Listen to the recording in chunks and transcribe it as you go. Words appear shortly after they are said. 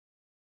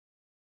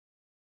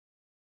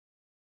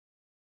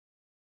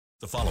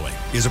The following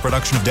is a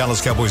production of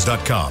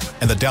DallasCowboys.com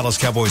and the Dallas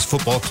Cowboys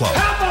Football Club.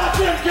 How about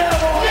them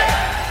Cowboys?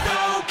 Yeah!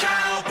 Go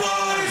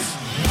Cowboys!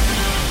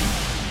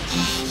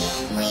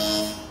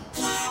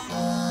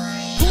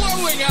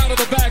 Blowing out of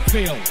the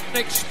backfield,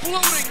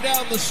 exploding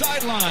down the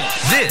sideline.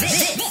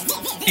 This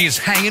is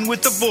Hanging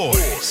with the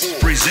Boys,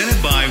 presented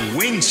by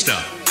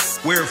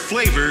Wingstop, where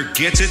flavor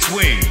gets its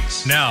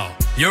wings. Now,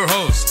 your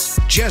hosts,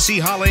 Jesse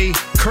Holley,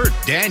 Kurt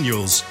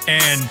Daniels,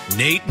 and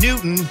Nate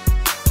Newton.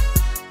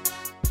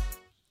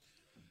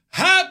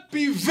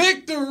 Happy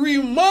Victory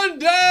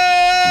Monday!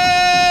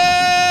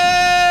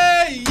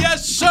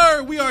 Yes,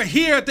 sir. We are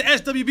here at the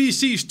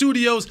SWBC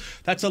studios.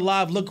 That's a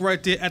live look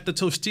right there at the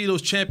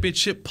Tostitos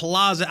Championship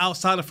Plaza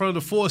outside in front of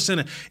the Ford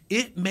Center.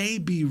 It may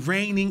be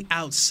raining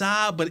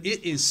outside, but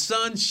it is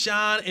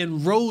sunshine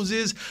and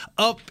roses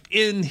up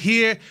in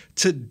here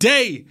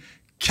today.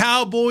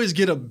 Cowboys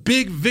get a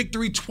big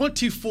victory,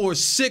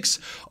 24-6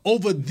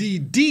 over the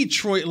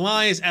Detroit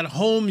Lions at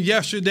home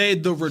yesterday.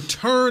 The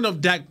return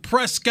of Dak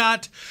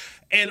Prescott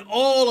and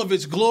all of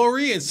its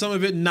glory and some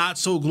of it not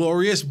so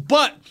glorious.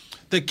 But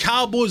the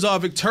Cowboys are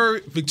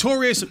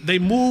victorious. They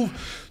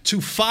move to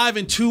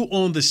 5-2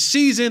 on the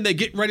season. They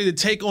get ready to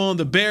take on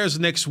the Bears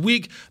next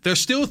week. They're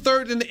still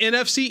third in the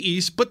NFC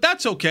East, but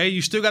that's okay.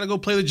 You still got to go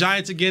play the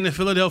Giants again in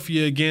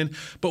Philadelphia again.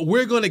 But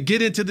we're going to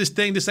get into this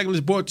thing. This segment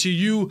is brought to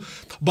you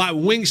by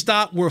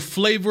Wingstop, where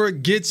flavor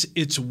gets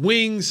its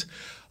wings.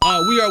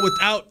 We are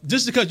without,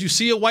 just because you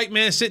see a white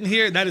man sitting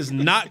here, that is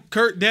not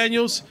Kurt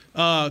Daniels.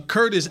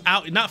 Kurt is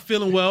out, not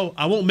feeling well.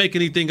 I won't make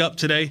anything up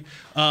today.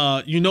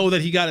 You know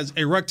that he got his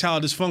erectile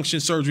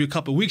dysfunction surgery a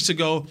couple weeks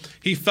ago.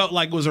 He felt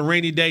like it was a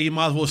rainy day. He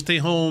might as well stay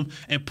home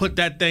and put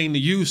that thing to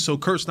use. So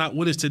Kurt's not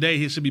with us today.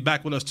 He should be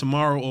back with us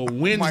tomorrow or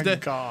Wednesday.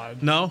 My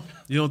God. No?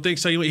 You don't think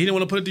so? He didn't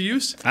want to put it to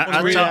use?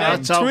 I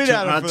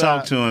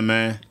talked to him,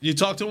 man. You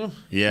talked to him?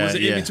 Yeah. Was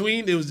it in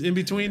between? It was in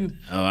between?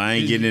 Oh, I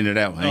ain't getting into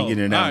that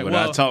one. But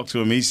I talked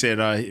to him. He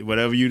said,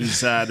 whatever you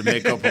decide to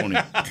make up on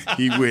it,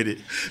 he with it.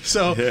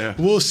 So yeah.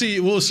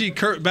 We'll see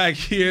Kurt back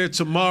here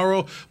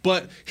tomorrow.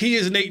 But he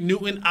is Nate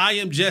Newton. I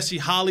am Jesse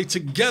Holley.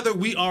 Together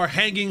we are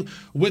hanging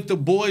with the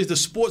boys, the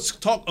sports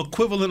talk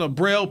equivalent of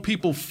Braille.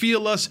 People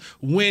feel us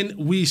when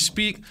we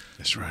speak.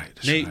 That's right.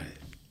 Nate,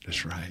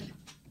 That's right.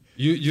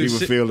 People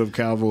feel the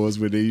Cowboys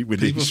when they speak.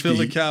 People feel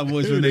the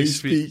Cowboys when they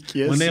speak.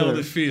 Yes, when they're sir. on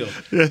the field.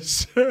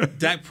 Yes, sir.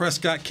 Dak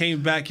Prescott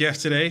came back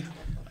yesterday.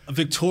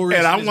 Victorious.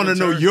 And I want to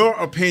know your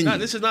opinion. No,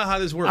 this is not how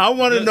this works. I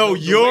want to know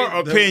your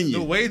opinion.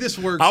 The way this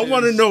works I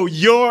want to know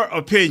your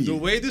opinion. The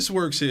way this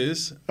works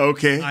is,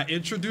 okay, I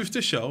introduce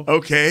the show.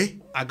 Okay.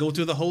 I go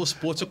through the whole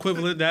sports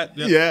equivalent that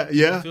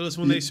yeah. feel us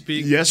when they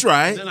speak. That's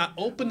right. And then I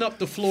open up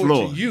the floor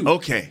to you.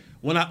 Okay.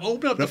 When I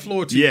open up the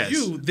floor to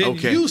you, then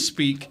you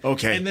speak.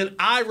 Okay. And then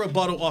I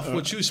rebuttal off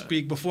what you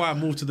speak before I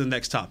move to the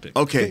next topic.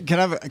 Okay. Can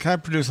I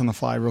produce on the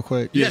fly real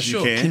quick? Yeah,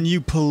 sure. Can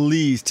you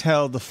please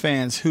tell the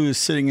fans who is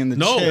sitting in the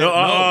chair?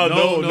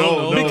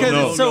 No. Because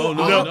it's so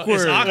awkward.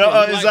 It's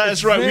awkward.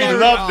 That's right. We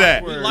love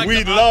that.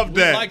 We love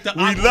that.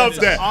 We love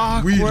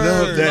that. We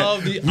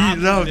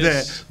love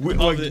that.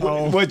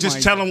 Well,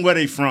 just tell them where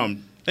they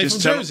from. They from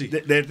Jersey.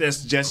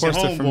 That's Jesse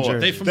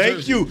homeboy. They from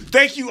Jersey.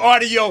 Thank you,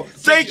 audio.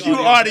 Thank you,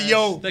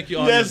 audio. Thank you,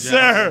 audio. Yes,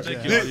 sir.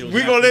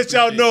 We're going to let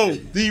y'all know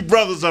these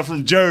brothers are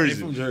from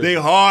Jersey. They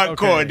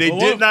hardcore. They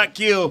did not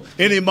kill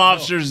any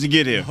mobsters to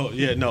get here. Oh,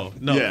 yeah, no.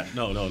 Yeah,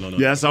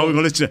 that's all we're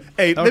going to let you know.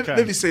 Hey,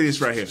 let me say this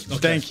right here.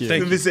 Thank you.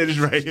 Let me say this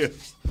right here.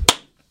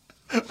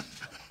 I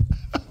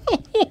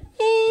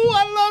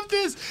love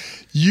this.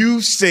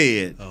 You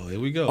said here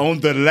we go. On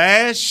the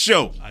last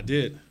show. I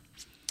did.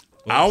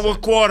 Our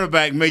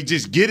quarterback may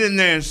just get in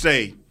there and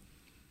say,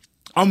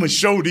 I'm going to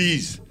show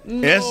these.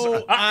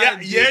 No,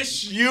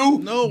 yes, you.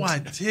 No, I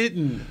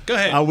didn't. Go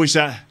ahead. I wish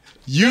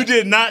you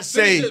did not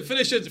say.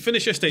 Finish your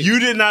statement. You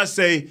did not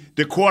say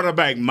the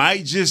quarterback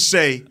might just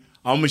say,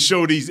 I'm going to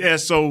show these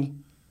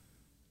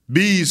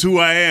SOBs who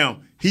I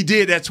am. He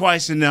did that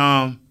twice in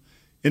the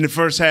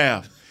first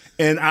half.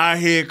 And our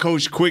head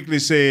coach quickly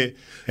said,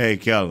 hey,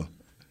 Keller,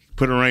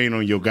 put a rein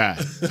on your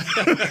guy.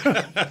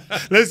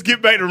 Let's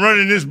get back to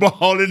running this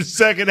ball in the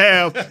second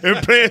half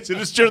and playing to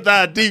the strength of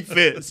our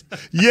defense.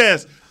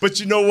 Yes, but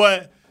you know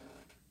what?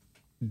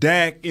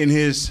 Dak in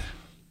his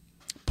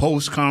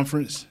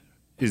post-conference,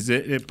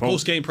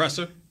 post-game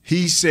presser?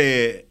 He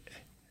said,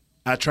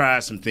 I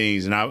tried some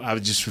things and I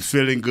was just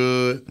feeling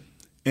good.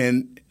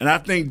 And I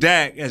think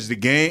Dak, as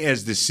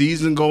the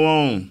season go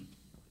on,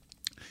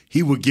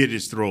 he would get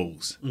his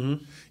throws.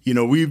 Mm-hmm. You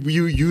know,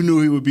 you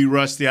knew he would be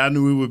rusty. I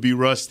knew he would be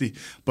rusty.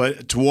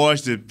 But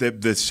towards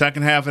the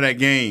second half of that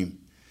game,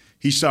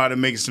 he started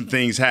making some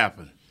things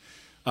happen.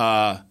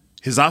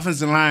 His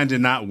offensive line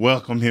did not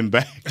welcome him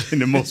back in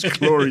the most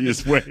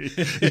glorious way.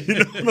 You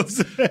know what I'm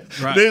saying?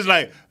 Right. They're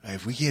like, hey,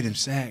 if we get him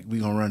sacked,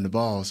 we're going to run the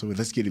ball. So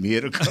let's get him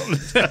hit a couple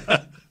of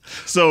times.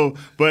 So,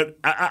 but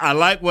I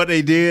like what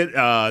they did.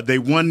 They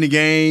won the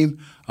game.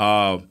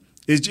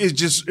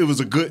 It was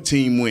a good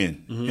team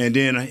win. Mm-hmm. And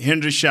then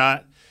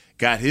Hendershot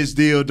got his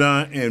deal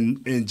done.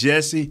 And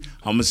Jesse,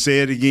 I'm going to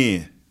say it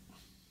again.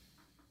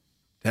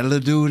 That little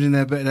dude in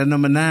that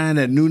number 9,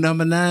 that new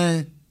number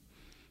 9,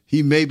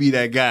 he may be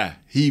that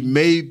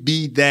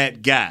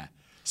guy.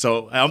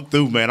 So I'm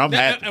through, man. I'm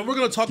happy. And we're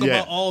going to talk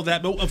about all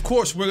that. But, of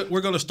course,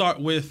 we're going to start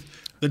with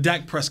the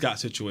Dak Prescott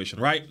situation,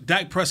 right?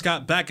 Dak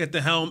Prescott back at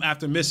the helm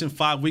after missing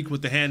 5 weeks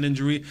with the hand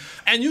injury.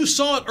 And you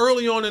saw it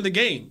early on in the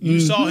game. You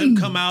saw him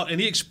come out,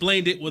 and he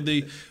explained it with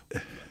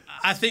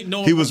I think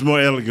Noah. He was more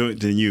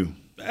elegant than you.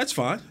 That's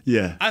fine.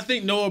 Yeah. I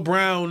think Noah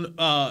Brown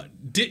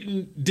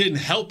didn't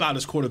help out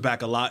his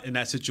quarterback a lot in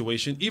that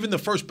situation. Even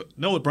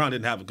Noah Brown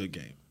didn't have a good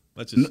game.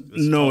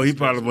 No, he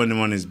probably wasn't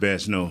on his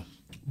best, no.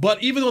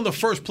 But even on the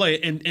first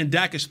play, and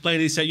Dak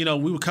explained, he said,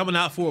 we were coming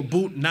out for a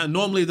boot. Now,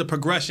 normally the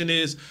progression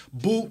is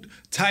boot,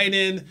 tight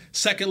end,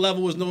 second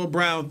level is Noah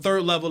Brown,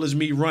 third level is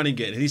me running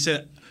it. And he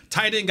said,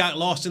 tight end got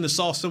lost in the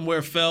sauce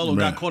somewhere, fell, or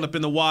got caught up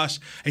in the wash.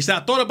 He said, I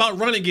thought about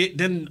running it,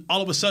 then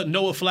all of a sudden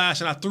Noah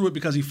flashed, and I threw it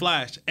because he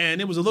flashed.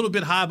 And it was a little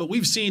bit high, but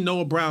we've seen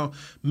Noah Brown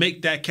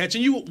make that catch.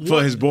 And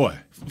for his boy.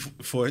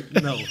 For his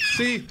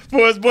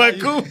boy,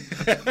 cool.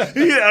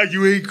 Yeah,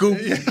 you ain't cool.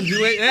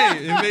 You ain't.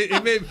 Hey,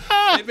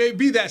 it may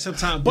be that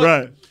sometime,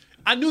 but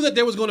I knew that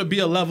there was going to be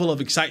a level of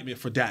excitement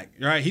for Dak.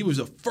 Right, he was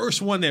the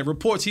first one there.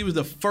 Reports he was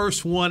the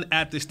first one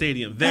at the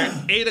stadium there,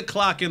 8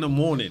 o'clock in the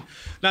morning.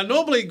 Now,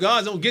 normally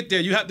guys don't get there.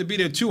 You have to be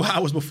there 2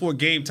 hours before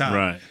game time.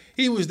 Right.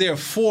 He was there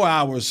 4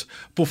 hours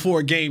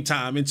before game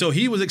time, and so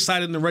he was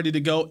excited and ready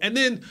to go. And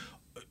then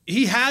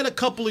he had a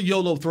couple of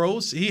YOLO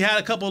throws. He had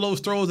a couple of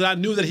those throws that I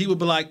knew that he would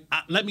be like,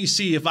 let me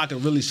see if I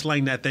can really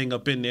sling that thing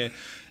up in there.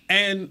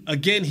 And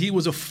again, he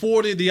was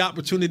afforded the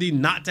opportunity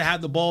not to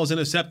have the balls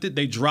intercepted.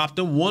 They dropped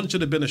them. One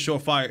should have been a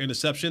surefire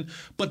interception.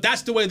 But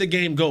that's the way the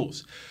game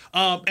goes.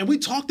 And we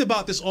talked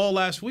about this all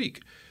last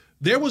week.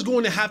 There was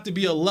going to have to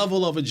be a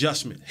level of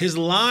adjustment. The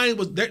line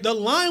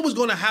was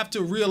going to have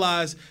to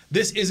realize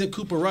this isn't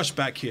Cooper Rush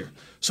back here.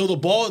 So the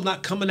ball is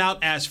not coming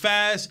out as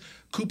fast.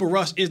 Cooper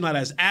Rush is not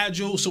as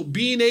agile. So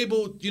being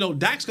able,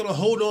 Dak's going to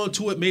hold on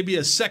to it maybe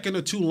a second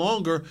or two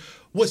longer,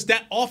 which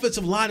that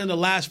offensive line in the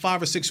last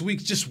 5 or 6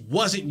 weeks just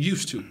wasn't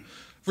used to.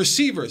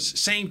 Receivers,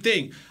 same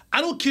thing.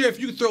 I don't care if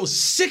you throw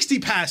 60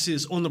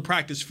 passes on the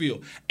practice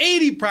field,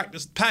 80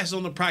 passes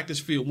on the practice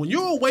field. When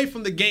you're away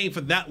from the game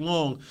for that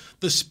long,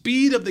 the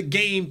speed of the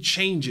game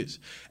changes.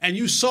 And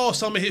you saw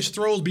some of his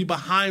throws be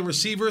behind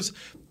receivers.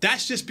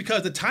 That's just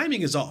because the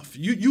timing is off.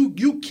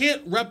 You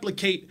can't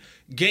replicate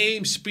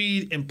game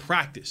speed in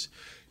practice.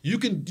 You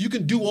can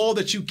do all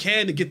that you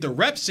can to get the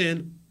reps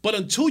in, but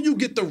until you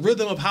get the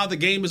rhythm of how the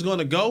game is going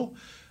to go,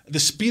 the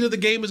speed of the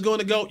game is going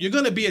to go, you're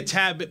going to be a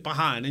tad bit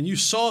behind. And you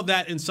saw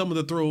that in some of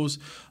the throws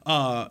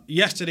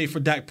yesterday for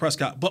Dak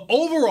Prescott. But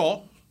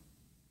overall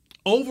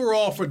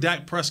for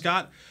Dak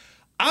Prescott,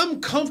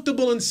 I'm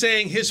comfortable in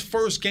saying his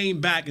first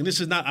game back, and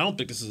I don't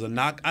think this is a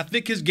knock. I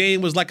think his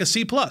game was like a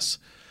C+.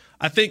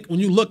 I think when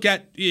you look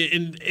at,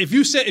 and if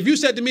you said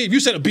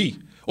a B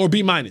or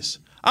B-,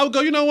 I would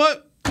go, you know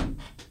what?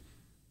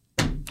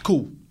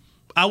 Cool.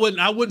 I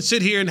wouldn't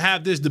sit here and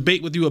have this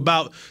debate with you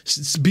about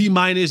B-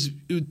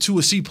 to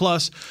a C+.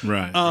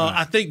 Right.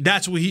 I think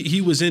that's where he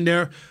was in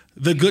there.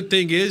 The good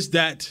thing is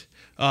that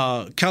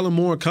Kellen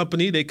Moore and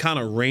company, they kind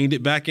of reined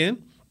it back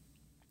in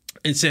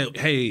and said,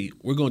 hey,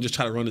 we're going to just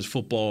try to run this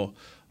football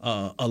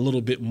a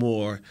little bit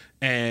more.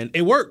 And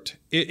it worked.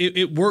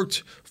 It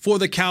worked for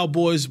the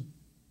Cowboys.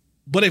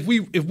 But if we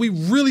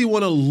really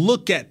want to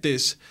look at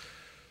this,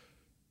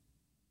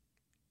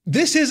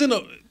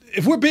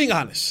 if we're being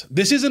honest,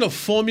 this isn't a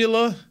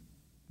formula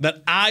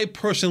that I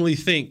personally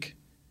think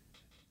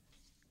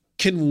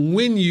can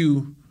win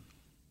you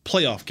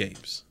playoff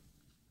games.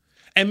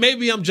 And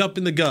maybe I'm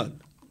jumping the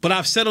gun, but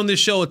I've said on this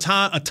show a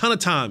ton of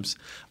times,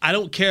 I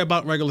don't care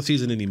about regular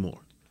season anymore.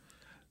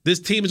 This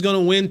team is going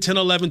to win 10,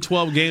 11,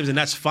 12 games, and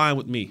that's fine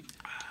with me.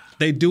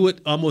 They do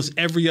it almost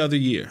every other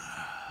year.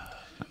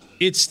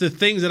 It's the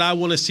things that I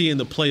want to see in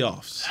the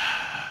playoffs.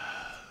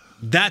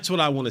 That's what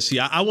I want to see.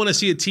 I want to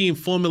see a team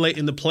formulate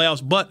in the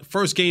playoffs, but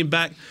first game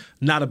back,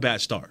 not a bad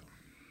start.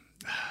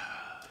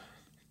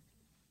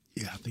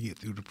 You have to get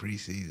through the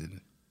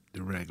preseason,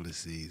 the regular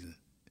season,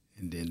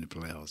 and then the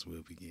playoffs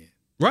will begin.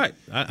 Right.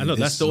 I know.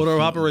 That's the order of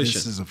operation.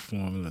 This is a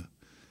formula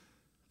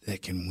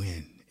that can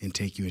win and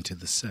take you into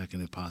the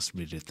second and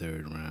possibly the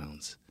third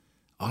rounds.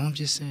 All I'm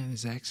just saying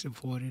is ask the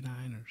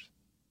 49ers.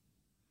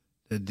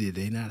 Did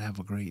they not have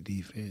a great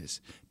defense?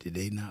 Did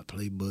they not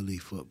play bully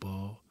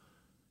football?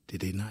 Did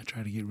they not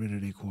try to get rid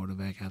of their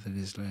quarterback after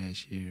this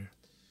last year?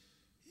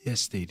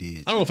 Yes, they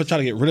did. I don't know if they tried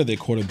to get rid of their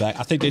quarterback.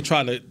 I think they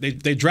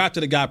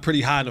drafted a guy pretty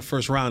high in the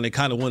first round. They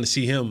kind of wanted to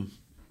see him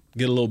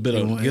get a little bit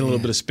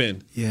of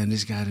spin. Yeah, and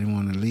this guy didn't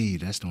want to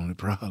leave. That's the only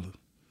problem.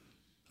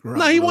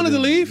 No, he wanted to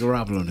leave.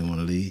 Garoppolo didn't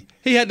want to leave.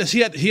 He had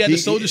the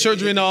shoulder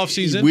surgery in the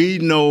offseason. We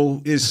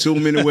know there's so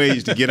many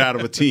ways to get out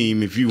of a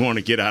team if you want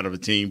to get out of a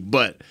team.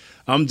 But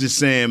I'm just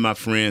saying, my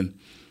friend,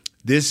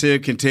 this here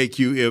can take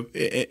you,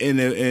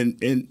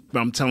 and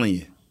I'm telling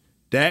you,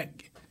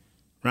 Dak,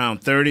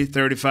 around 30,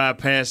 35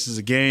 passes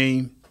a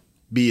game,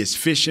 be as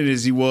efficient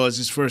as he was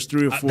his first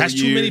 3 or 4 years.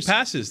 That's too many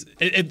passes.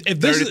 If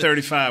this 30, is,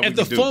 35 If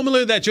the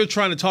formula that you're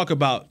trying to talk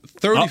about,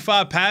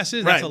 35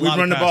 passes, that's a lot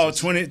of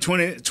passes. We run the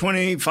ball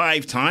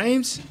 25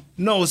 times?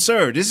 No,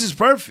 sir. This is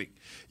perfect.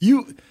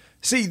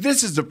 See,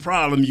 this is the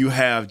problem you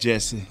have,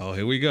 Jesse. Oh,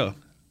 here we go.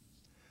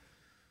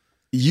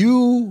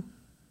 You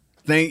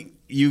think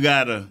you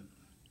got to,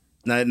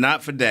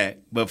 not for Dak,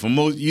 but for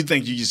most, you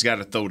think you just got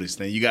to throw this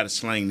thing. You got to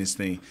sling this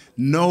thing.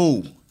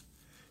 No.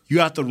 You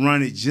have to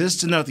run it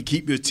just enough to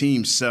keep your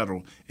team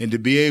settled and to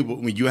be able,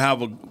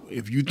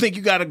 if you think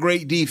you got a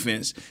great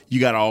defense, you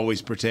got to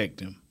always protect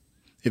them.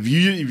 If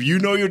you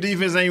know your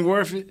defense ain't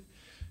worth it,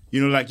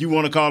 like you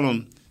want to call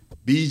them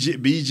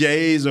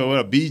BJs or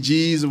whatever,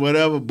 BGs or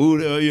whatever,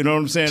 Buddha, you know what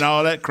I'm saying,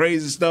 all that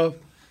crazy stuff,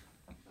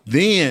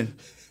 then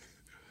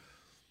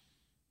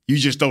you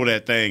just throw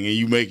that thing and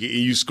you make it and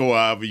you score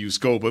however you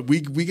score. But we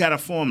got a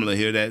formula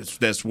here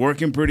that's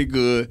working pretty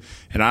good,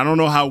 and I don't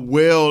know how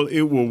well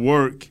it will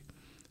work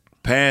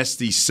past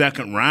the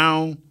second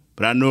round,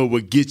 but I know it will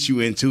get you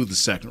into the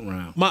second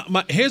round.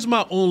 Here's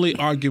my only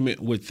argument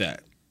with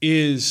that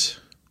is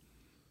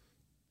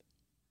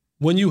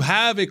when you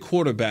have a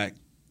quarterback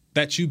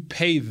that you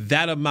pay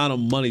that amount of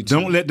money to.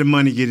 Don't let the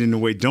money get in the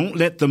way. Don't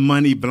let the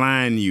money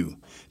blind you.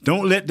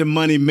 Don't let the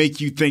money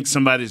make you think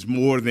somebody's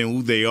more than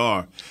who they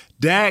are.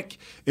 Dak,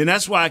 and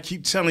that's why I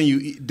keep telling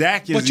you,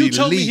 Dak is elite. But you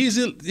told me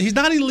he's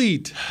not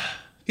elite.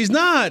 He's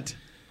not.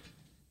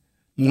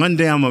 One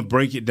day I'm going to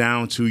break it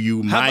down to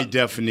you, my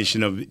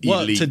definition of elite.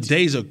 Well,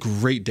 today's a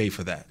great day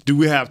for that. Do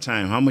we have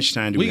time? How much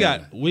time do we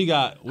have?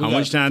 How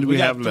much time do we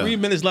have left? 3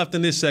 minutes left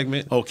in this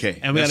segment. Okay,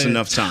 and we that's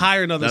enough time.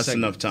 Entire another that's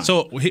segment. Enough time.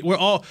 So we are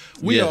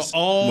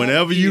all.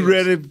 Whenever you're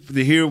ready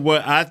to hear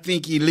what I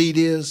think elite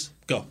is,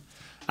 go.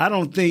 I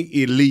don't think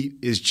elite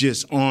is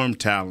just arm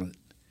talent.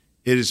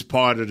 It is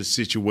part of the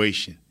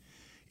situation.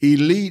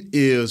 Elite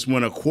is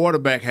when a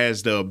quarterback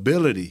has the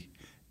ability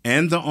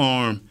and the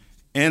arm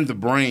and the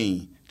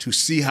brain to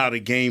see how the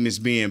game is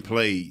being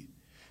played.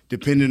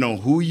 Depending on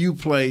who you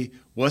play,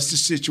 what's the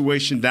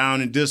situation down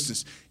and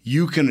distance,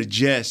 you can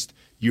adjust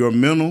your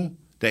mental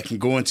that can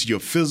go into your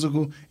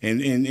physical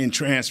and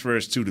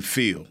transfers to the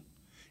field.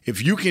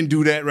 If you can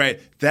do that right,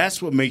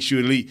 that's what makes you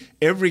elite.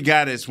 Every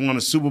guy that's won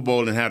a Super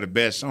Bowl and had the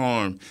best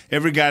arm,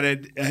 every guy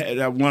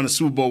that won a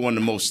Super Bowl won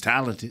the most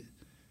talented.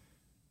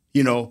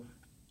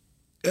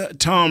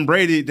 Tom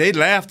Brady, they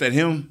laughed at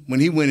him when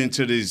he went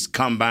into this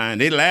combine.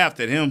 They laughed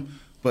at him,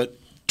 but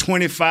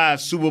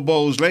 25 Super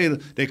Bowls later,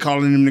 they're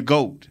calling him the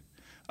GOAT.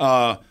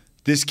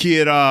 This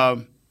kid,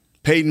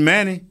 Peyton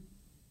Manning,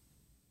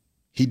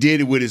 he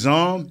did it with his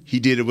arm. He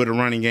did it with a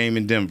running game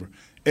in Denver.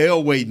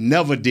 Elway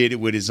never did it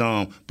with his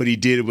arm, but he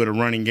did it with a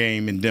running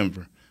game in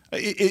Denver.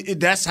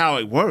 That's how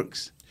it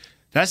works.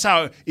 That's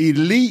how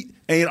elite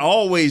ain't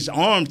always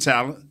arm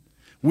talent.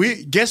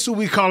 Guess who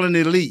we calling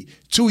elite?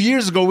 2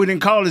 years ago, we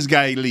didn't call this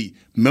guy elite.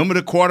 Remember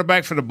the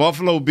quarterback for the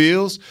Buffalo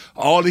Bills?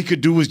 All he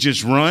could do was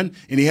just run,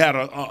 and he had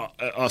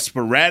a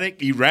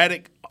sporadic,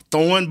 erratic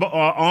throwing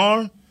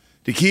arm.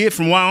 The kid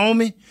from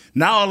Wyoming.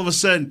 Now all of a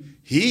sudden,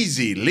 he's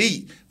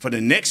elite. For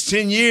the next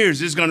 10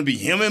 years, it's going to be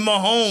him and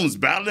Mahomes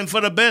battling for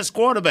the best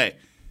quarterback.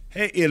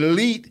 Hey,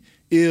 elite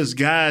is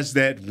guys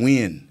that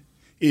win.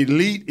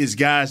 Elite is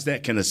guys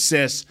that can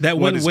assess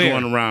what is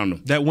going around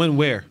them. That win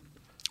where?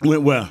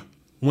 Went where?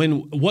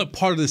 What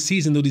part of the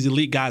season do these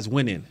elite guys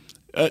win in?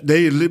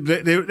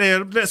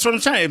 That's what I'm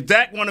saying. If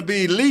Dak want to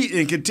be elite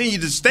and continue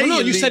to stay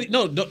elite. You said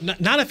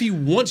not if he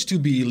wants to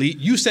be elite.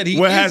 You said he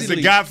is has elite.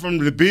 The guy from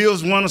the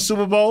Bills won a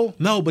Super Bowl?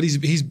 No, but he's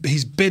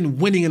been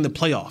winning in the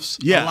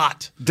playoffs a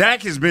lot.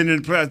 Dak has been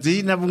in the playoffs. Did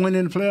he never win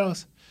in the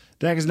playoffs?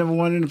 Dak has never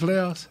won in the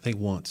playoffs? I think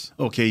once.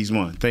 Okay, he's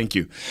won. Thank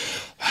you.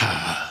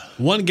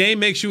 One game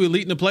makes you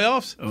elite in the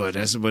playoffs? Oh,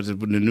 that's what the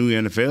new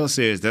NFL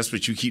says. That's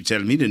what you keep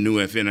telling me, the new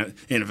NFL.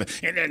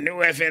 In the new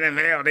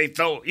NFL, they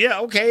throw. Yeah,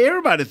 okay,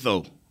 everybody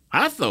throw.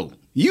 I throw.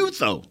 You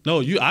throw.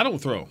 No, I don't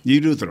throw. You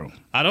do throw.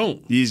 I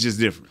don't. He's just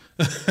different.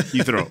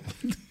 You throw.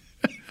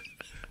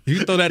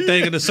 You throw that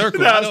thing in the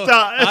circle. No,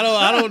 stop.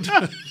 I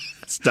don't.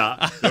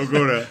 Stop. Don't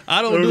go there.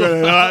 I don't do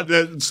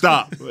it.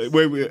 Stop.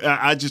 Wait.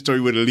 I just told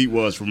you what elite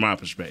was from my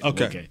perspective.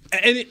 Okay.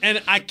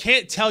 And I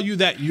can't tell you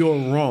that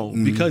you're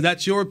wrong because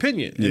that's your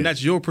opinion and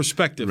that's your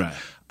perspective. Right.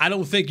 I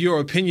don't think your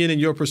opinion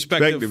and your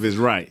perspective is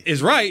right.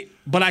 Is right,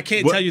 but I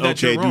can't tell you that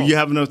you're wrong. Okay, do you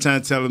have enough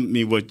time telling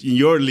me what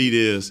your elite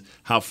is,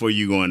 how far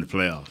you go in the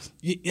playoffs?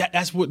 Yeah,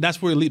 that's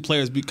where elite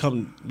players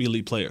become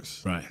elite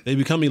players. Right. They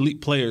become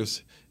elite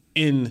players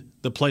in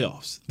the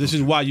playoffs. This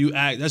is why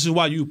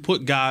you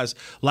put guys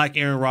like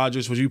Aaron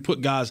Rodgers, where you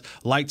put guys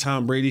like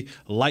Tom Brady,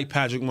 like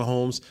Patrick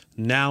Mahomes,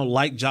 now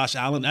like Josh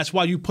Allen. That's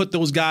why you put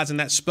those guys in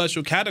that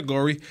special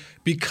category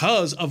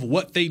because of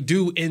what they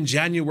do in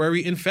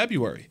January and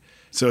February.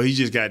 So he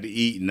just got to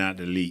eat and not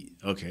to elite.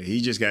 Okay,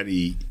 he just got to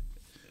eat.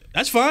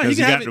 That's fine. He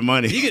got the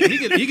money. He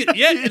could,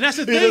 yeah, and that's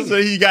the thing.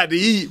 So he got to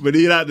eat, but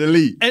he not to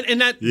elite. And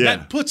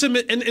that puts him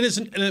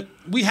in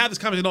we have this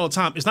conversation all the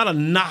time. It's not a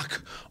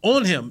knock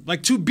on him.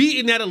 Like, to be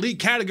in that elite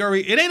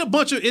category, it ain't a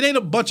bunch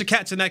of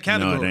cats in that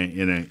category.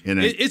 No, it ain't.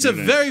 It's a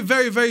very,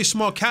 very, very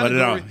small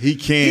category. But he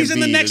can't. He's in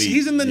the next. elite.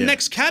 He's in the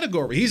next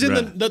category. He's in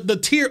the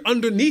tier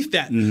underneath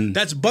that.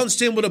 That's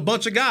bunched in with a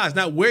bunch of guys.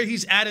 Now, where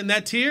he's at in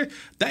that tier,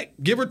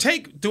 that give or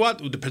take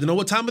throughout, depending on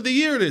what time of the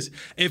year it is.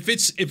 If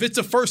it's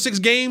the first 6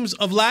 games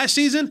of last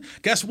season,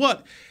 guess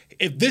what?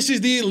 If this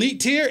is the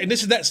elite tier and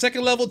this is that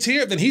second level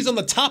tier, then he's on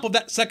the top of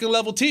that second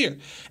level tier.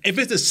 If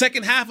it's the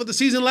second half of the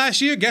season last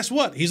year, guess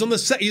what? He's on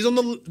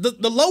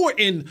the lower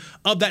end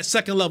of that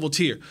second level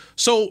tier.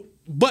 So,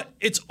 but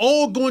it's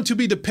all going to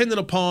be dependent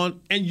upon,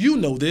 and you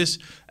know this,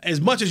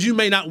 as much as you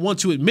may not want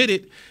to admit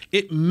it,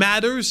 it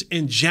matters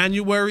in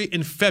January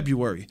and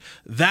February.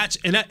 I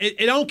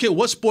don't care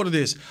what sport it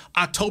is.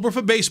 October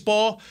for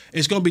baseball.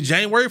 It's going to be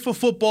January for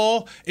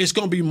football. It's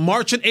going to be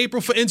March and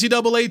April for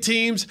NCAA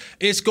teams.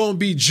 It's going to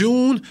be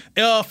June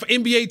for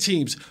NBA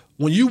teams.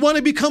 When you want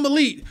to become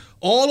elite,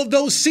 all of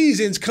those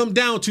seasons come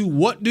down to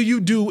what do you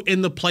do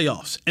in the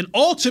playoffs. And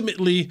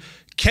ultimately,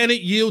 can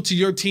it yield to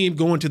your team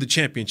going to the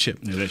championship?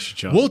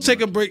 We'll take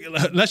a break.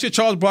 Unless you're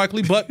Charles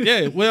Barkley, but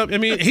yeah, well, I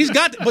mean,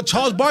 but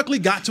Charles Barkley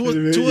got to a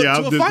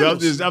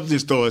finals. I'm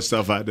just throwing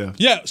stuff out there.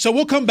 Yeah, so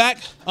we'll come back.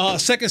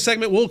 Second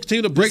segment, we'll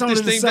continue to break this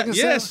thing down.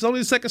 Yes, it's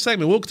only the second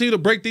segment. We'll continue to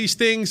break these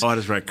things. Oh,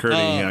 that's right. Kurt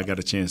in here. I got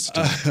a chance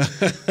to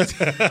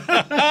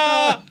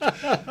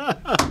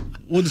talk.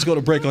 We'll just go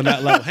to break on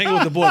that level. Hang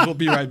with the boys. We'll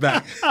be right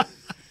back.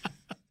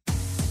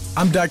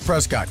 I'm Dak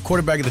Prescott,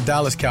 quarterback of the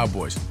Dallas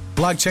Cowboys.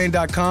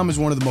 Blockchain.com is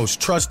one of the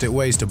most trusted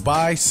ways to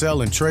buy,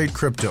 sell, and trade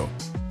crypto.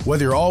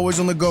 Whether you're always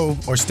on the go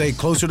or stay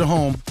closer to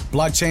home,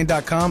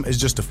 Blockchain.com is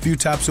just a few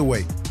taps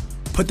away.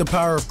 Put the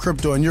power of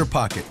crypto in your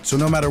pocket, so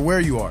no matter where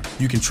you are,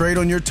 you can trade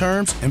on your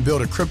terms and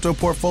build a crypto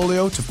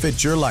portfolio to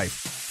fit your life.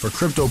 For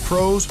crypto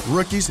pros,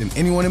 rookies, and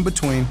anyone in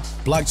between,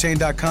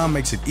 Blockchain.com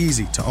makes it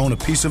easy to own a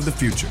piece of the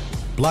future.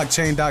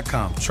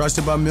 Blockchain.com,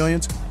 trusted by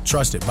millions,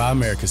 trusted by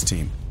America's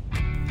team.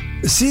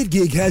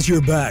 SeatGeek has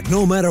your back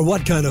no matter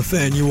what kind of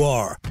fan you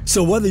are.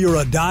 So whether you're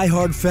a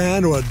diehard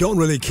fan or a don't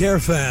really care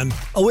fan,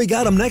 a we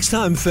got 'em next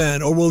time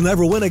fan or we'll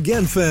never win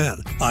again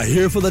fan, a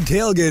here for the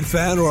tailgate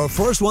fan or a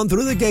first one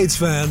through the gates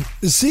fan,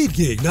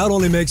 SeatGeek not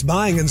only makes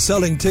buying and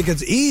selling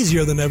tickets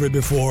easier than ever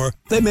before,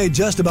 they made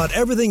just about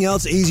everything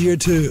else easier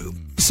too.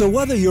 So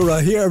whether you're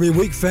a here every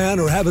week fan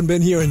or haven't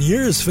been here in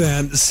years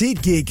fan,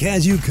 SeatGeek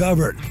has you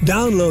covered.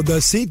 Download the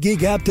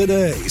SeatGeek app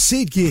today.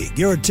 SeatGeek,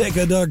 your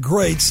ticket to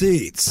great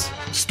seats.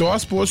 Star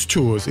Sports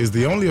Tours is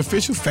the only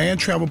official fan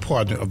travel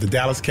partner of the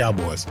Dallas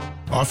Cowboys,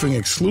 offering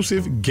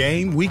exclusive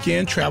game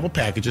weekend travel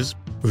packages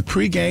with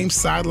pregame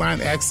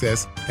sideline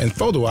access and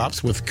photo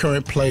ops with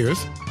current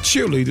players,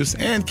 cheerleaders,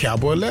 and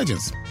Cowboy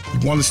legends.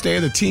 You want to stay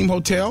at a team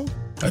hotel,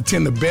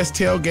 attend the best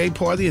tailgate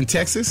party in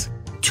Texas,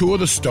 tour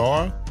the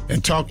Star,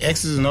 and talk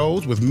X's and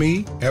O's with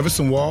me,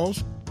 Everson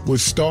Walls?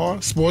 With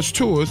Star Sports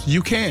Tours,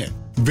 you can.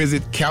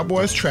 Visit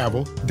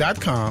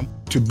cowboystravel.com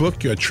to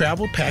book your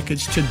travel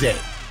package today.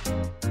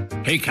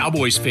 Hey,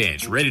 Cowboys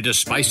fans, ready to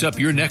spice up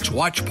your next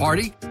watch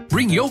party?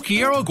 Bring Yo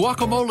Quiero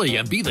guacamole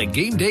and be the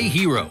game day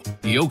hero.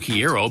 Yo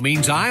Quiero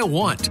means I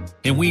want,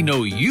 and we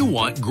know you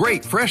want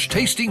great,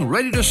 fresh-tasting,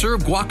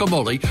 ready-to-serve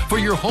guacamole for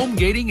your home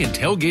gating and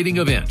tailgating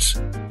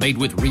events. Made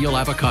with real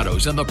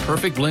avocados and the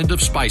perfect blend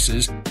of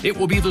spices, it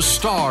will be the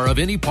star of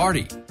any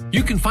party.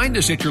 You can find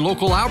us at your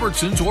local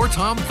Albertsons or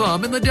Tom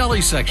Thumb in the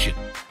deli section.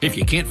 If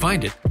you can't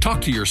find it,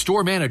 talk to your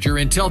store manager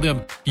and tell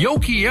them, Yo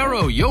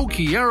Quiero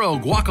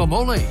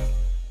guacamole.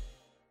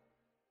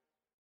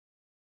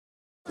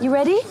 You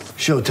ready?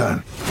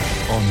 Showtime.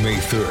 On May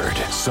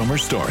 3rd, summer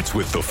starts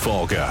with The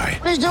Fall Guy.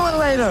 Let's do it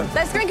later.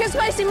 Let's drink a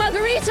spicy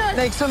margarita.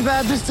 Make some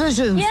bad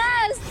decisions.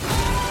 Yes.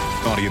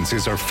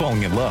 Audiences are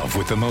falling in love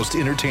with the most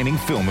entertaining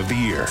film of the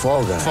year.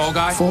 Fall Guy. Fall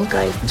Guy? Fall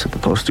Guy. That's what the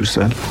poster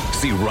said.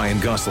 See Ryan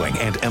Gosling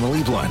and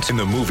Emily Blunt in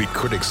the movie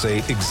critics say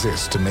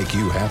exists to make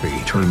you happy.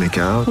 Trying to make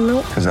it out?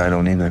 Nope. Because I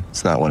don't either.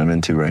 It's not what I'm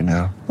into right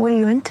now. What are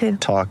you into?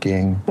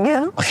 Talking.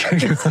 Yeah.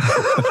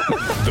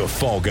 The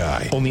Fall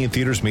Guy. Only in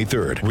theaters May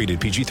 3rd.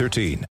 Rated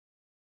PG-13.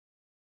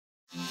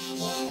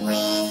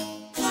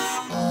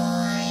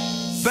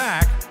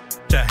 Back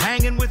to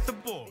Hanging with the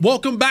Boys.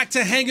 Welcome back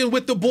to Hanging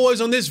with the Boys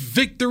on this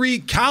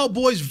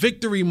Cowboys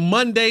Victory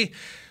Monday,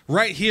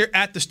 right here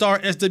at the Star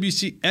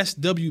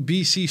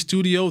SWBC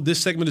studio.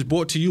 This segment is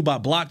brought to you by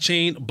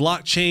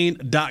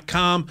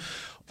blockchain.com.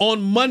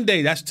 On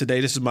Monday, that's today.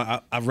 This is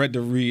I read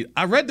the read.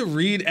 I read the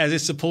read as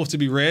it's supposed to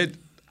be read.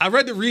 I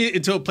read the read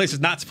into a place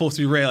it's not supposed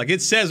to be read. Like,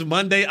 it says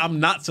Monday. I'm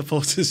not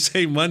supposed to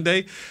say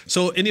Monday.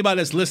 So anybody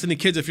that's listening,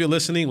 kids, if you're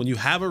listening, when you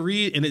have a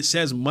read and it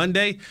says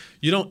Monday,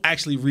 you don't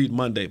actually read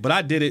Monday. But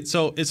I did it,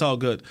 so it's all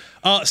good.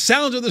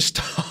 Sounds of the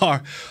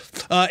Star.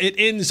 It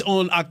ends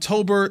on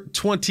October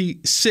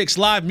 26th.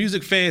 Live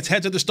music fans,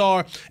 head to the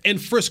Star in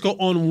Frisco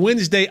on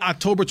Wednesday,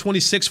 October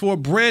 26th for a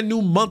brand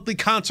new monthly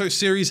concert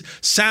series,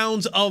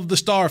 Sounds of the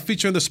Star,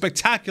 featuring the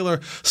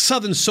spectacular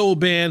Southern soul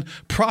band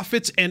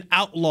Prophets and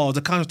Outlaws.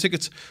 The concert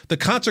tickets The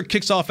concert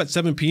kicks off at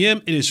 7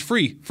 p.m. It is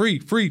free,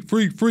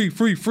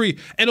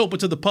 and open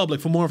to the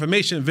public. For more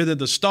information, visit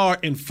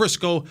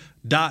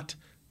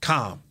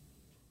thestarinfrisco.com.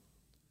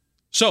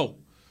 So,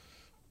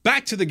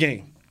 back to the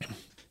game.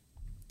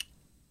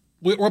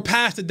 We're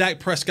past the Dak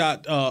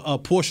Prescott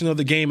portion of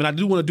the game, and I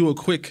do want to do a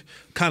quick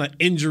kind of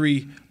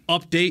injury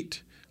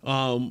update.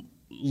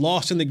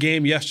 Lost in the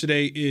game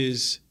yesterday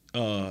is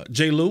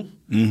Jay Lou.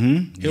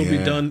 Mm-hmm. He'll be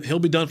done. He'll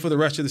be done for the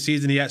rest of the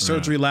season. He had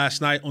surgery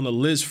last night on a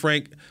Liz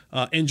Frank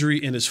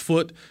injury in his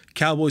foot.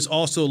 Cowboys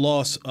also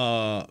lost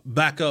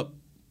backup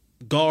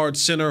guard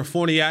center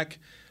Forniak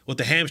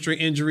with a hamstring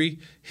injury.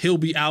 He'll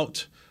be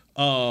out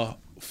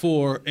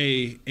for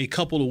a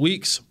couple of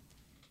weeks.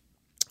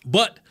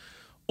 But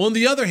on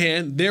the other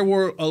hand, there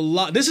were a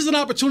lot. This is an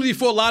opportunity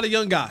for a lot of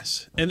young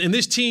guys, and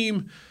this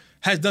team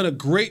has done a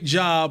great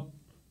job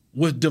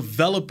with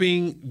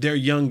developing their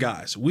young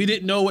guys. We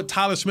didn't know what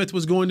Tyler Smith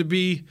was going to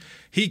be.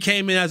 He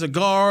came in as a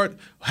guard,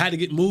 had to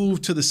get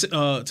moved to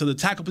the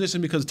tackle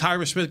position because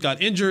Tyron Smith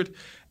got injured,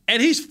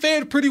 and he's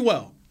fared pretty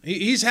well.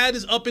 He's had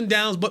his up and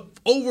downs, but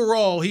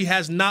overall, he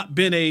has not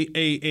been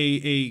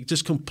a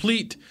just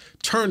complete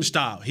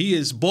turnstile. He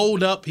is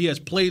bowled up. He has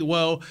played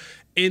well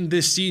in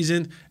this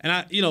season,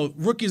 and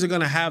rookies are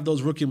going to have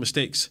those rookie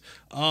mistakes.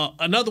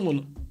 Another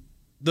one,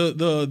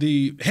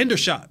 the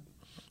Hendershot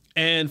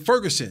and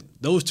Ferguson,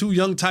 those two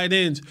young tight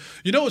ends.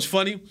 You know what's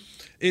funny?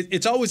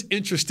 It's always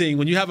interesting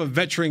when you have a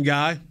veteran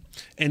guy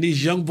and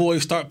these young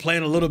boys start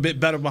playing a little bit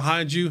better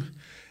behind you,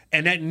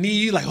 and that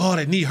knee,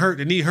 that knee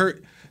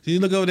hurt. So you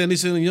look over there and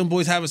these young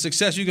boys having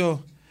success. You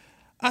go,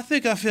 I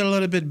think I feel a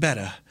little bit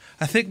better.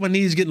 I think my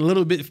knee's getting a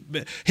little bit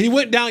better. He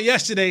went down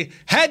yesterday.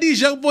 Had these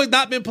young boys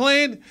not been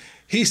playing,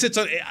 he sits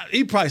on.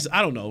 He probably sits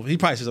on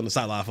the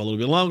sideline for a little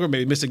bit longer,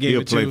 maybe miss a game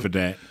or two. He'll play for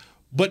that.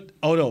 But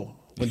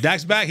when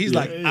Dak's back, he's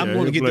I'm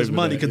going to get this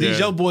money because these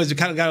young boys have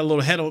kind of got a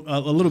little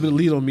bit of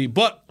lead on me.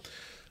 But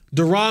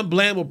Deron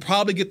Bland will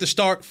probably get the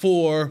start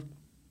for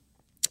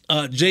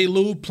Jay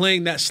Lou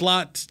playing that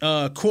slot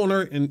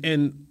corner,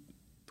 and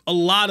a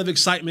lot of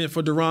excitement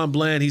for Deron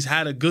Bland. He's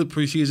had a good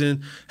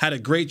preseason, had a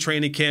great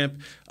training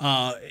camp.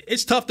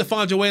 It's tough to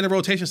find your way in the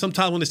rotation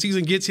sometimes when the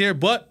season gets here,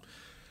 but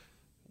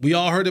we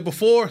all heard it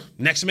before.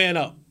 Next man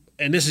up.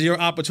 And this is your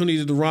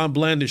opportunity to Deron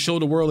Bland to show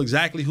the world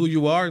exactly who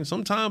you are. And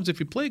sometimes if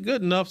you play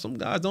good enough, some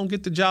guys don't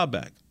get the job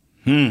back.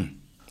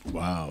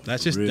 Wow.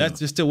 That's just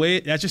the way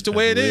it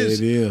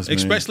is. It is, man.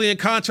 Especially in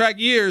contract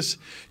years.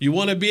 You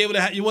want to be able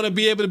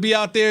to be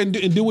out there and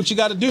do what you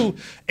got to do.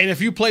 And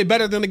if you play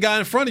better than the guy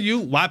in front of you,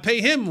 why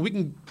pay him?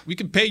 We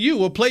can pay you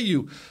or play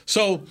you.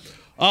 So,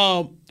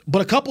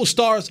 but a couple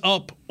stars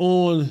up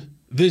on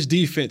this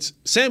defense.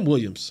 Sam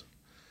Williams.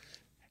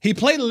 He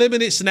played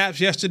limited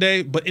snaps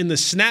yesterday, but in the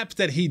snaps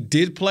that he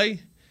did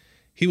play,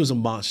 he was a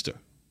monster.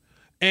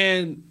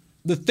 And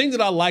the thing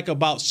that I like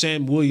about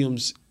Sam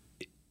Williams,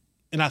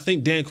 and I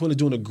think Dan Quinn is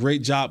doing a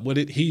great job with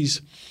it, he's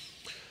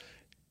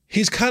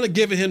kind of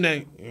giving him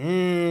that,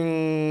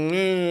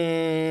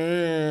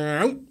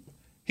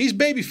 he's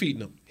baby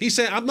feeding him. He's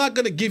saying, I'm not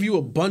going to give you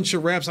a bunch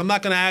of reps. I'm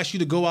not going to ask you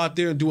to go out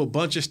there and do a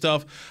bunch of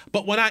stuff.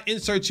 But when I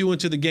insert you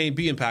into the game,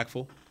 be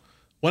impactful.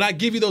 When I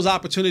give you those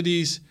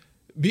opportunities,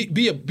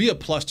 be a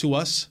plus to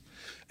us.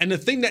 And the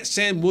thing that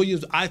Sam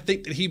Williams, I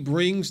think that he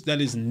brings that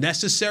is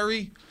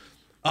necessary,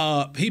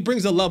 he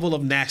brings a level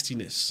of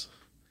nastiness.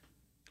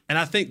 And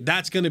I think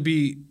that's going to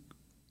be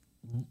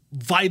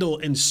vital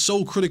and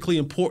so critically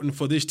important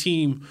for this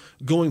team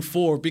going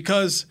forward,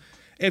 because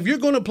if you're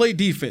going to play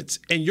defense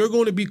and you're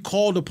going to be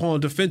called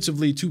upon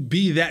defensively to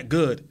be that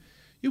good,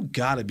 you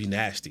got to be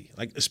nasty.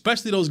 Like,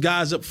 especially those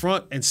guys up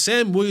front. And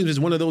Sam Williams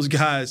is one of those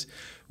guys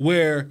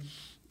where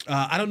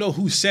I don't know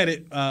who said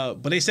it,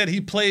 but they said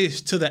he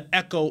plays to the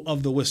echo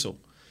of the whistle.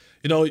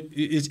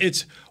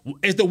 It's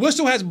the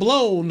whistle has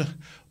blown,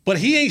 but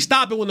he ain't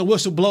stopping when the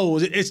whistle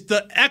blows. It's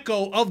the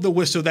echo of the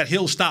whistle that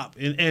he'll stop.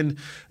 And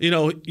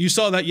you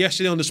saw that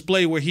yesterday on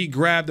display where he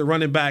grabbed the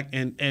running back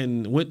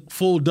and went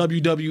full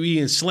WWE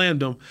and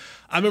slammed him.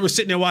 I remember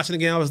sitting there watching the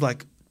game. I was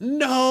like,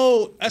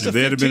 no, that's a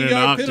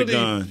 15-yard penalty.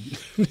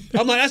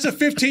 I'm like, that's a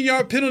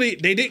 15-yard penalty.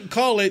 They didn't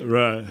call it.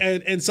 Right.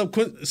 And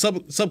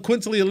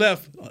subsequently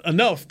left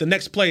enough the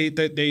next play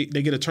that they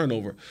get a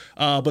turnover.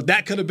 But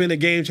that could have been a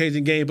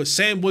game-changing game. But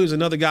Sam Williams,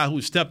 another guy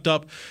who stepped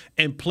up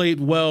and played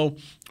well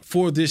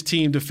for this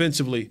team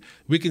defensively.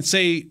 We can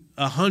say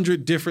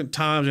 100 different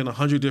times in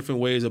 100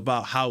 different ways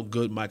about how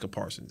good Micah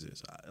Parsons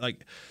is.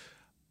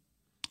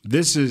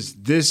 This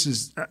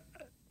is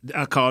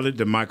I call it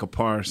the Micah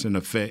Parsons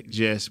effect,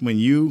 Jess.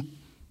 Micah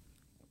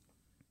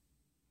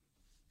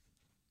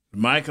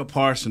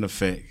Parsons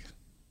effect,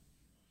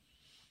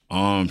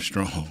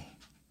 Armstrong,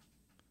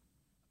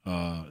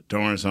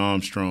 Dorrance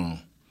Armstrong,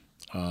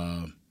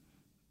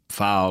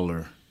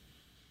 Fowler,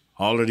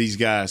 all of these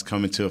guys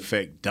come into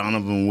effect,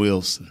 Donovan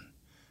Wilson,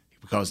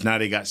 because now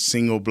they got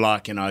single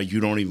blocking, or you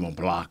don't even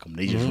block them.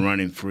 They just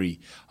running free.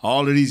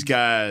 All of these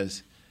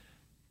guys,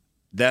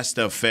 that's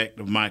the effect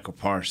of Micah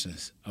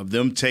Parsons, of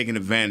them taking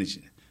advantage.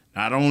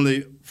 not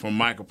only from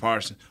Michael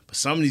Parsons, but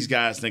some of these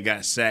guys that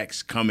got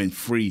sacks coming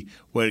free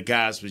where the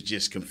guys was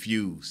just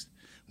confused.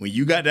 When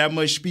you got that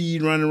much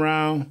speed running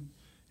around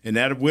and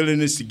that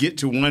willingness to get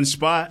to one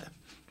spot,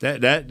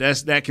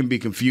 that can be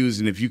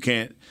confusing if you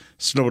can't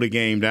slow the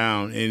game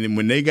down. And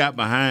when they got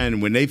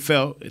behind, when they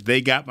felt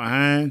they got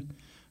behind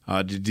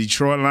the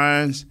Detroit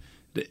Lions,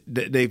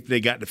 they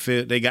got to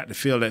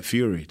feel that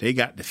fury. They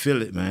got to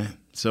feel it, man.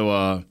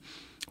 So,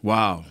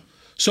 wow.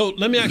 So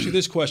let me ask you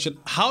this question: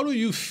 how do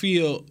you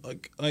feel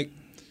like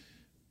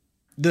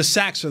the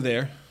sacks are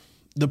there,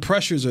 the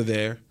pressures are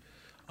there,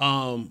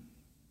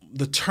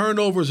 the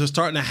turnovers are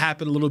starting to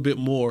happen a little bit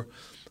more,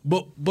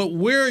 but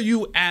where are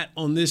you at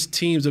on this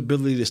team's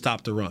ability to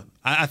stop the run?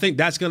 I think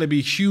that's going to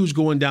be huge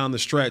going down the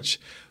stretch.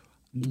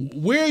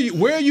 Where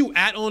are you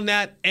at on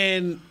that?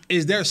 And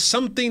is there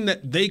something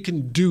that they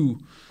can do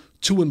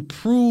to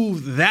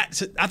improve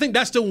that? I think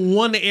that's the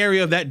one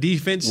area of that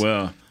defense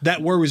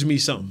that worries me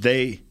some.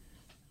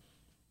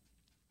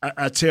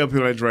 I tell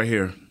people that's right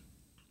here.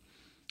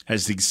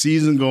 As the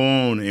season go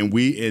on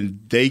and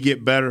they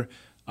get better,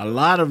 a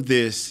lot of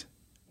this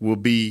will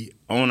be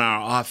on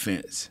our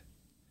offense.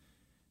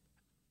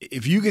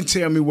 If you can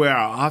tell me where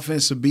our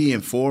offense will be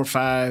in 4 or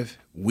 5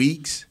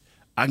 weeks,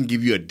 I can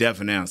give you a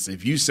definite answer.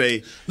 If you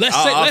say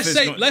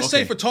let's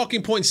say for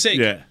talking point's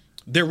sake,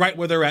 they're right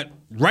where they're at.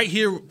 Right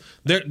here,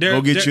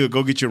 go get you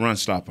a run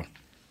stopper.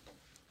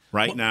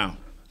 Right now.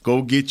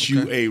 Go get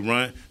you a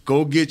run.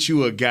 Go get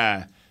you a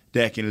guy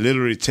that can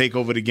literally take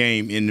over the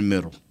game in the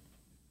middle.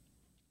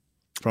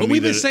 But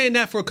we've been saying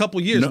that for a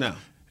couple years now.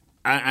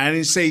 I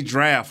didn't say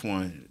draft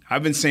one.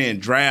 I've been saying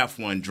draft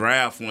one.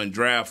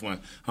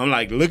 I'm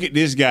like, look at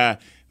this guy.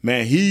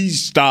 Man,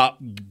 he's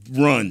stopped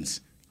runs.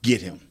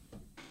 Get him.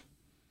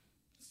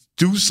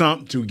 Do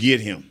something to get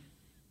him.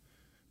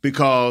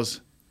 Because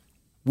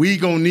we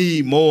going to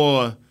need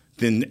more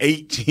than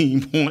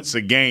 18 points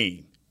a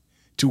game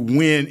to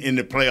win in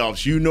the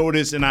playoffs. You know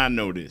this and I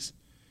know this.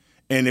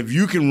 And if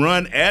you can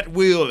run at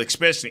will,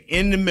 especially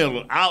in the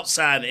middle,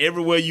 outside, and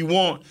everywhere you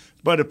want,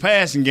 but the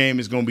passing game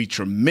is going to be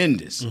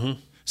tremendous. Mm-hmm.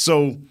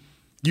 So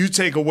you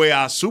take away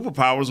our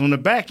superpowers on the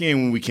back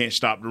end when we can't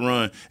stop the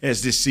run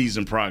as this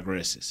season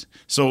progresses.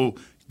 So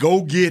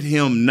go get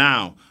him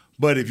now.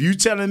 But if you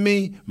telling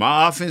me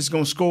my offense is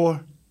going to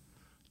score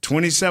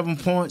 27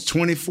 points,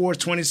 24,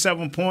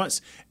 27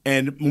 points,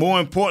 and more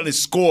importantly,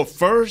 score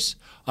first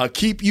or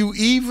keep you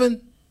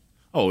even,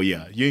 oh,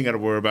 yeah, you ain't got to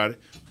worry about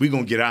it. We're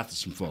going to get after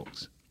some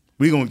folks.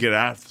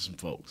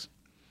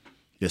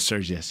 Yes, sir,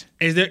 Jesse.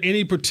 Is there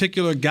any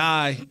particular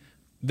guy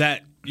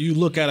that you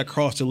look at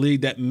across the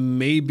league that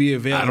may be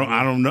available?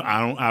 I don't know.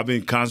 I've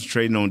been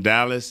concentrating on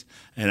Dallas,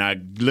 and I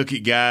look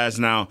at guys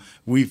now.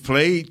 We've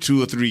played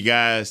 2 or 3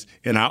 guys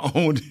in our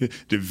own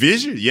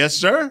division, yes,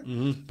 sir.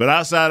 Mm-hmm. But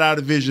outside our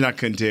division, I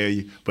couldn't tell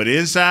you. But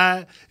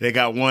inside, they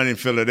got one in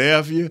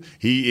Philadelphia.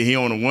 He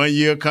on a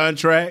 1-year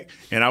contract,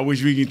 and I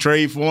wish we can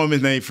trade for him.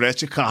 His name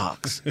Fletcher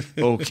Cox.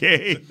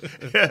 Okay,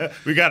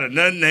 we got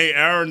another named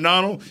Aaron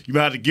Donald. You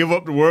about to give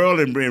up the world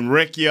and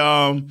wreck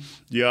your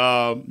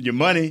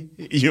money,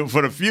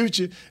 for the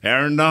future.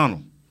 Aaron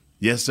Donald,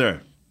 yes,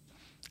 sir.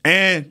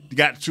 And you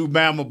got 2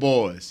 Bama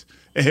boys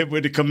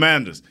with the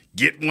Commanders.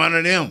 Get one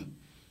of them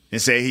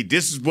and say, hey,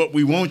 this is what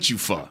we want you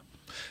for.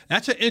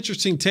 That's an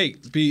interesting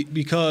take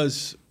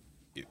because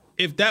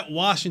if that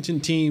Washington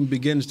team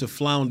begins to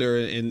flounder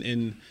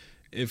and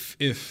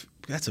if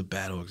that's a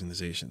bad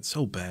organization,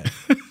 so bad.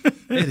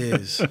 It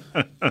is.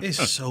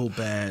 It's so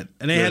bad.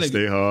 And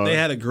they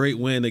had a great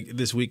win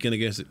this weekend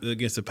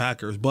against the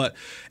Packers. But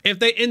if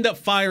they end up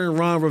firing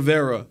Ron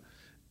Rivera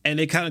and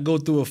they kind of go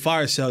through a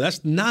fire sale,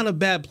 that's not a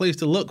bad place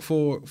to look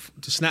to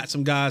snatch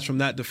some guys from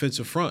that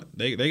defensive front.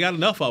 They got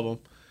enough of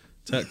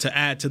them to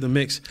add to the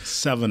mix.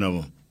 7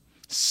 of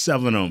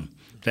them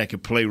that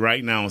could play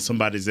right now on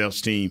somebody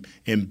else's team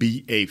and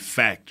be a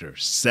factor.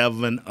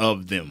 7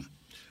 of them.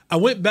 I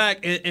went back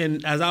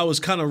and as I was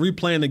kind of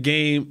replaying the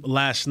game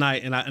last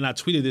night, and I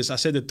tweeted this. I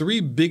said the 3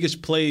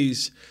 biggest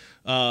plays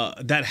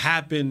that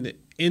happened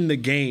in the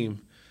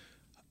game,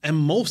 and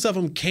most of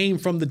them came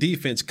from the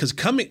defense. Because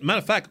matter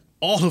of fact,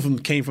 all of them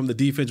came from the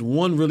defense.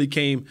 One really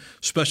came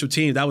special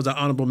teams. That was an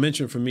honorable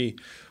mention for me.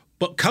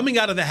 But coming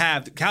out of the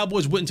half, the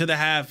Cowboys went into the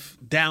half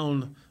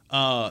down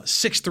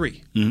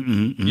 6-3.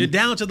 Mm-hmm. You're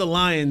down to the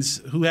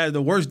Lions, who had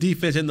the worst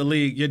defense in the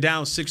league. You're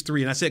down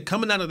 6-3. And I said,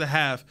 coming out of the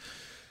half,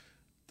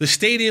 the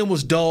stadium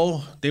was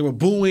dull. They were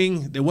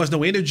booing. There was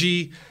no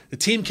energy. The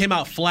team came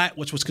out flat,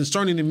 which was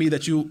concerning to me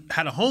that you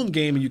had a home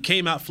game and you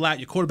came out flat.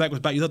 Your quarterback was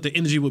back. You thought the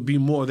energy would be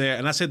more there.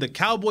 And I said the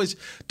Cowboys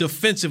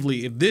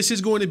defensively, if this is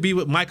going to be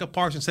what Micah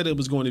Parsons said it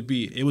was going to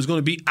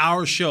be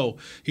our show.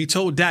 He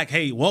told Dak,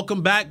 hey,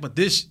 welcome back, but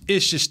this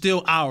ish is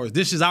still ours.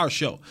 This is our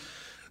show.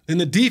 Then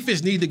the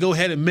defense need to go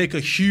ahead and make a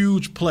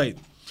huge play.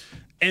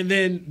 And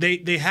then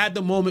they had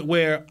the moment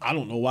where I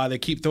don't know why they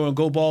keep throwing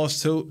go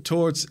balls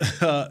towards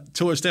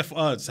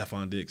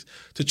Stephon Diggs,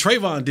 to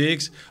Trayvon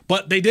Diggs,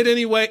 but they did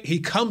anyway. He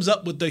comes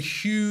up with a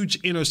huge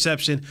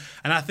interception,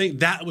 and I think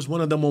that was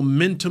one of the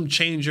momentum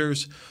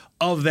changers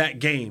of that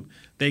game.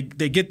 They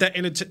get that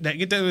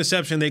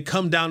interception, they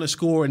come down and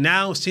score, and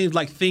now it seems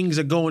like things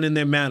are going in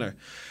their manner.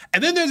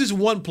 And then there's this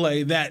one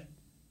play that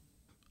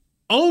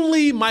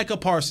only Micah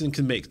Parsons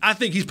can make. I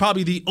think he's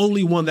probably the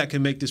only one that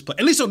can make this play,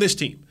 at least on this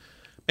team.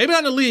 Maybe not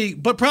in the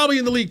league, but probably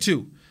in the league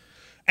too.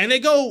 And they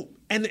go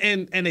and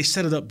they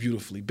set it up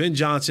beautifully. Ben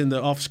Johnson,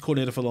 the offensive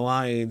coordinator for the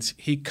Lions,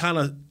 he kind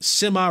of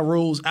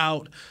semi-rolls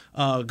out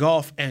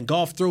Goff, and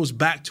Goff throws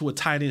back to a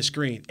tight end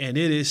screen, and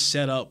it is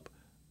set up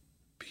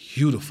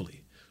beautifully.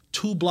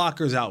 2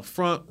 blockers out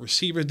front,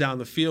 receivers down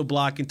the field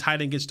blocking,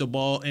 tight end gets the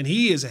ball, and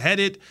he is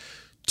headed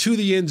to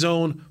the end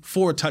zone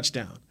for a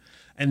touchdown.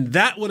 And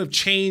that would have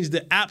changed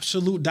the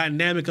absolute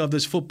dynamic of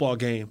this football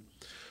game.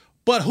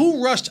 But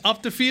who rushed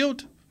up the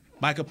field?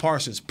 Micah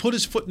Parsons put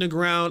his foot in the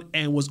ground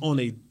and was on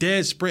a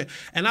dead sprint.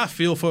 And I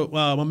feel for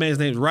my man's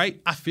name's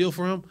Wright. I feel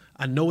for him.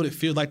 I know what it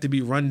feels like to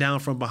be run down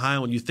from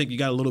behind when you think you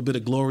got a little bit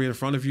of glory in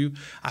front of you.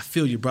 I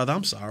feel you, brother.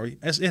 I'm sorry.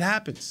 It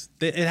happens.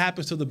 It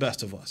happens to the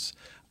best of us.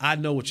 I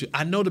know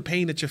the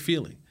pain that you're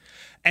feeling.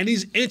 And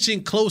he's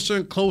inching closer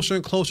and closer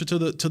and closer to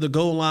the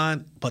goal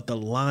line, but the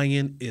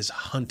Lion is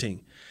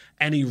hunting.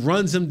 And he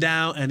runs him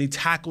down and he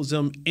tackles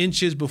him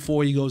inches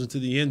before he goes into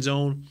the end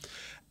zone.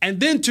 And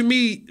then to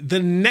me, the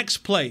next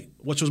play,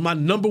 which was my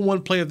number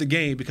one play of the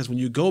game, because when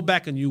you go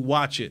back and you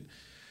watch it,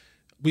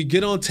 we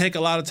get on Tank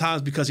a lot of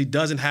times because he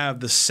doesn't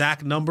have the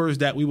sack numbers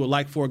that we would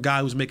like for a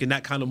guy who's making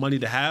that kind of money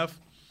to have.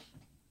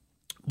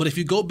 But if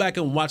you go back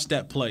and watch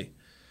that play,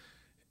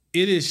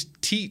 it is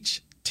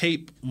teach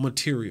tape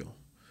material.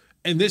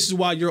 And this is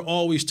why you're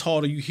always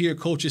taught, or you hear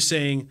coaches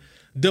saying,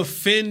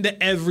 defend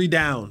every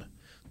down.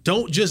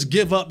 Don't just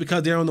give up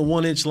because they're on the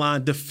 1-inch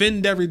line.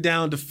 Defend every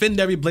down. Defend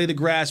every blade of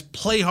grass.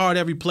 Play hard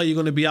every play you're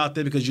going to be out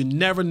there because you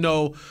never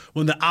know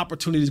when the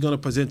opportunity is going to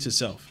present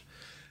itself.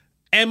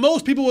 And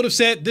most people would have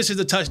said, this is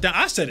a touchdown.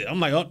 I said it.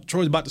 I'm like, oh,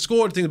 Troy's about to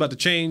score. The thing's about to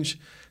change.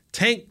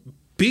 Tank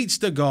beats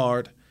the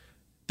guard.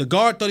 The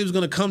guard thought he was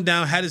going to come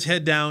down, had his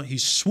head down. He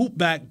swooped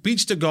back,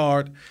 beats the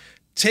guard,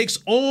 takes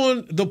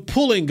on the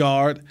pulling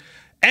guard,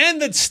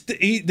 and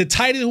the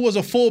tight end who was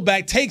a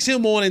fullback takes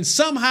him on, and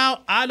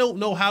somehow, I don't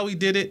know how he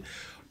did it,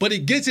 but he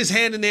gets his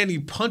hand in there and he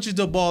punches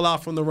the ball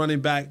out from the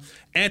running back.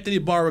 Anthony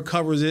Barr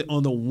recovers it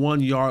on the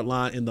 1-yard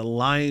line, and the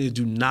Lions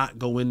do not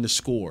go in to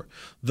score.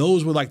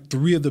 Those were like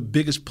 3 of the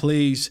biggest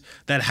plays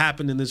that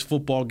happened in this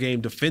football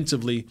game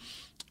defensively,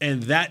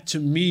 and that to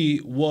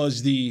me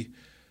was the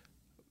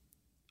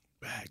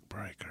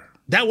backbreaker.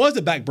 That was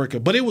the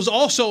backbreaker, but it was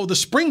also the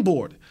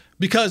springboard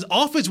because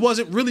offense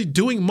wasn't really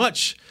doing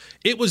much.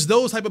 It was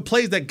those type of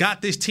plays that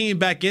got this team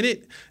back in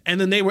it, and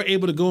then they were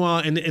able to go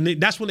on, and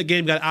that's when the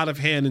game got out of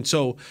hand. And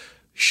so,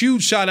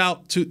 huge shout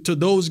out to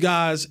those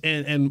guys,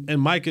 and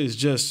Micah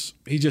is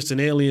he's just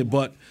an alien.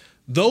 But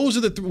those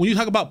are when you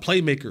talk about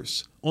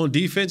playmakers on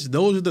defense,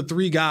 those are the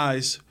 3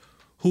 guys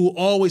who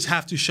always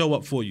have to show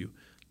up for you.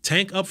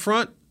 Tank up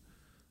front,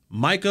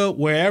 Micah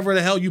wherever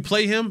the hell you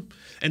play him,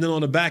 and then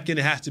on the back end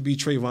it has to be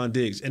Trayvon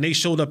Diggs. And they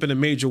showed up in a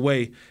major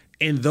way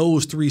in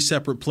those 3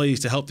 separate plays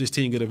to help this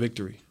team get a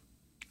victory.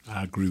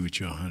 I agree with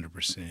you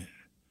 100%.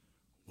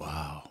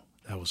 Wow,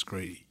 that was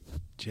great.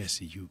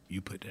 Jesse,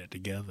 you put that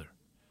together.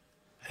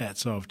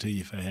 Hats off to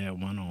you if I had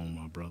one on,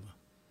 my brother.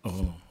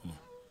 Oh.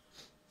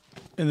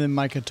 And then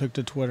Micah took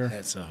to Twitter.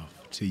 Hats off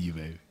to you,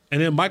 baby.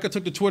 And then Micah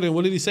took to Twitter, and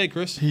what did he say,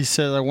 Chris? He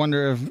said, I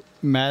wonder if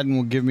Madden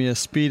will give me a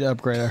speed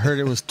upgrade. I heard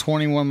it was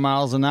 21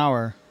 miles an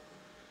hour.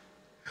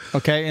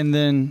 Okay, and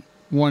then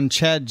one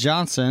Chad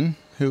Johnson,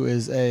 who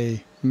is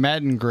a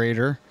Madden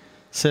grader,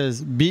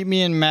 says, beat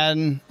me in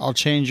Madden, I'll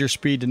change your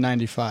speed to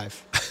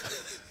 95.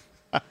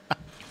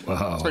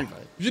 Wow.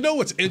 You know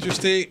what's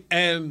interesting?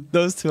 And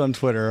those 2 on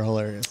Twitter are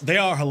hilarious. They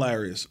are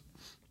hilarious.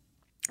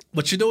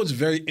 But you know what's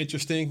very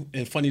interesting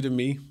and funny to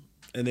me,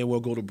 and then we'll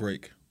go to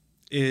break,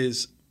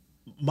 is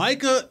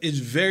Micah,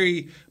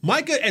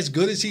 as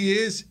good as he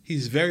is,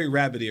 he's very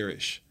rabbit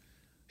ear-ish.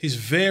 He's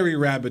very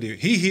rabbit ear.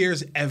 He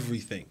hears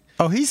everything.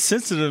 Oh, he's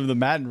sensitive to the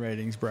Madden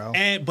ratings, bro.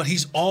 But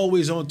he's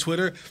always on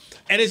Twitter.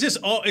 And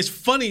it's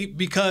funny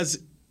because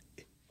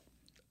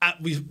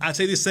I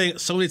say this thing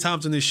so many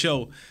times in this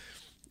show.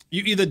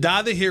 You either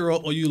die the hero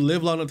or you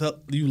live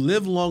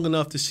long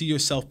enough to see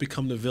yourself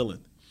become the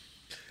villain.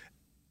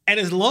 And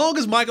as long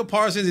as Micah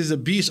Parsons is a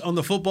beast on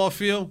the football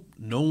field,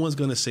 no one's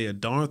gonna say a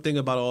darn thing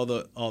about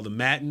all the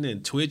Madden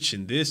and Twitch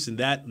and this and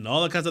that and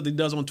all that kind of stuff he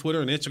does on Twitter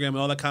and Instagram and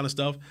all that kind of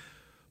stuff.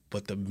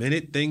 But the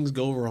minute things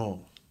go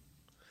wrong,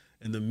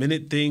 and the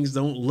minute things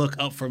don't look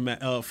up for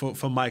Micah,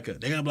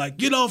 they're going to be like,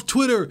 get off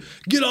Twitter,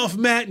 get off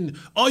Madden.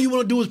 All you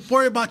want to do is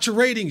worry about your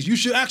ratings. You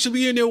should actually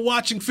be in there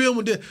watching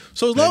film.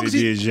 So as long as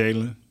he did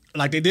Jalen.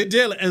 Like they did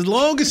Jalen. As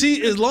long as he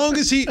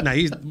now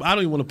I don't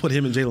even want to put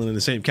him and Jalen in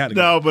the same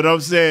category. No, but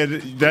I'm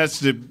saying that's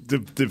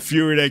the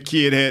fury that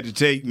kid had to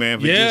take,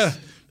 man, for just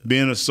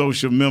being a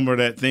social member of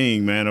that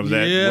thing, man, of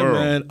that world.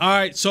 Yeah, man. All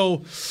right,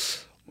 so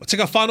we'll take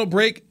our final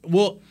break.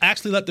 We'll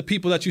actually let the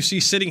people that you see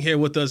sitting here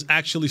with us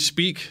actually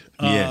speak.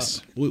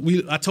 Yes.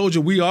 I told you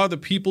we are the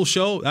people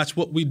show. That's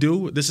what we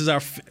do. This is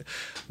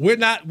we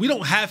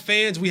don't have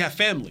fans, we have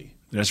family.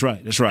 That's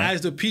right. That's right.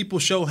 As the People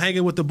Show,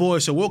 hanging with the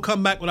boys. So we'll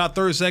come back with our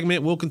third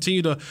segment. We'll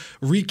continue to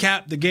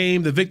recap the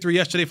game, the victory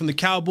yesterday from the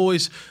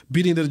Cowboys,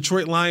 beating the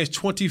Detroit Lions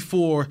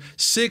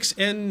 24-6.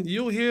 And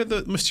you'll hear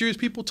the mysterious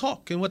people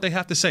talk and what they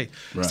have to say.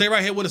 Right. Stay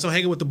right here with us on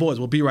Hanging with the Boys.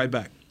 We'll be right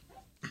back.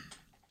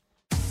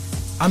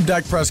 I'm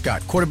Dak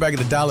Prescott, quarterback of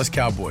the Dallas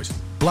Cowboys.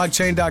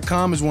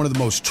 Blockchain.com is one of the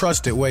most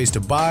trusted ways to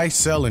buy,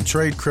 sell, and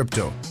trade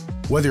crypto.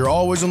 Whether you're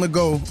always on the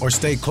go or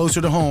stay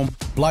closer to home,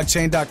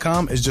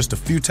 Blockchain.com is just a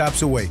few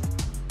taps away.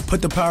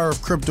 Put the power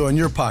of crypto in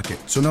your pocket,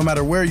 so no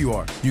matter where you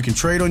are, you can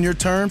trade on your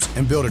terms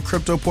and build a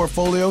crypto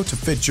portfolio to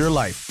fit your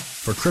life.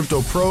 For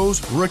crypto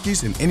pros,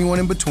 rookies, and anyone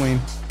in between,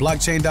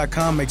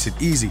 Blockchain.com makes it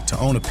easy to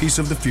own a piece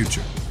of the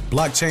future.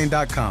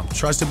 Blockchain.com,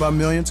 trusted by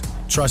millions,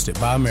 trusted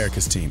by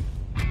America's team.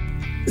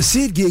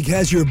 SeatGeek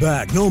has your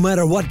back no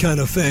matter what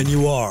kind of fan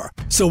you are.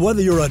 So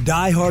whether you're a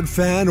diehard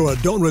fan or a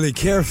don't really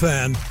care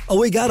fan, a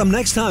we got 'em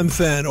next time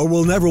fan or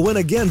we'll never win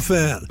again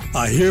fan,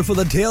 a here for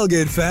the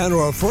tailgate fan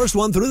or a first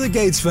one through the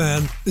gates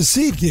fan,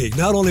 SeatGeek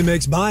not only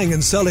makes buying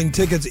and selling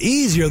tickets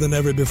easier than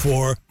ever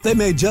before, they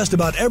made just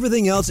about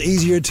everything else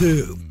easier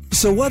too.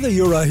 So whether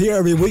you're a here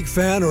every week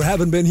fan or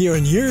haven't been here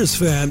in years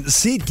fan,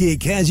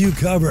 SeatGeek has you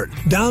covered.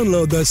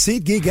 Download the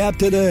SeatGeek app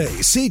today.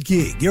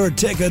 SeatGeek, your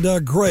ticket to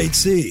great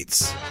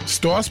seats.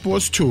 Star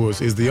Sports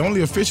Tours is the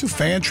only official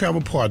fan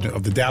travel partner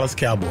of the Dallas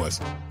Cowboys,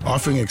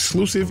 offering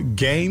exclusive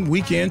game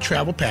weekend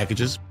travel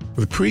packages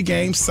with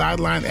pregame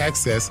sideline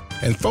access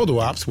and photo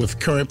ops with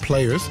current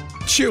players,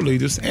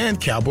 cheerleaders, and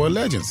Cowboy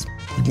legends.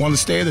 You want to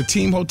stay at a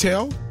team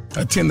hotel,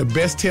 attend the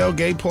best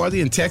tailgate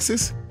party in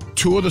Texas,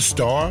 tour the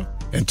Star,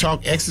 and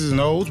talk X's and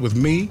O's with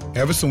me,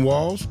 Everson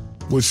Walls?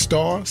 With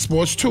Star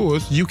Sports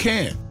Tours, you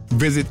can.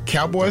 Visit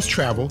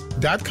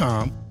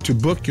cowboystravel.com to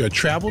book your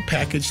travel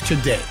package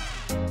today.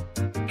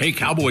 Hey,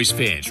 Cowboys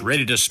fans,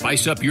 ready to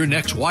spice up your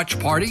next watch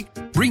party?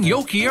 Bring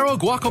Yo Quiero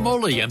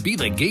guacamole and be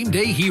the game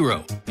day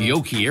hero.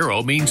 Yo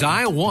Quiero means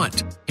I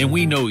want, and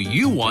we know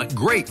you want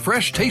great,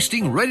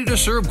 fresh-tasting,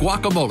 ready-to-serve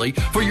guacamole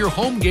for your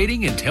home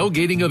gating and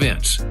tailgating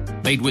events.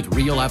 Made with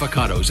real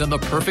avocados and the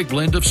perfect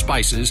blend of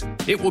spices,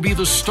 it will be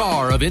the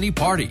star of any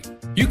party.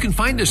 You can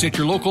find us at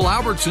your local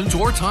Albertsons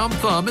or Tom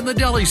Thumb in the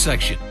deli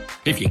section.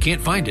 If you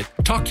can't find it,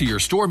 talk to your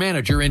store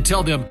manager and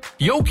tell them,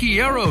 Yo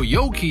Quiero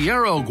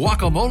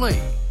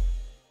guacamole.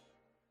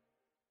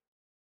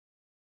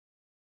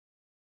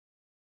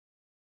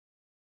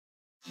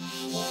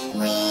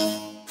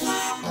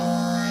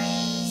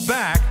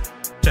 Back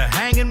to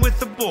Hanging with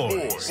the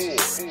Boys.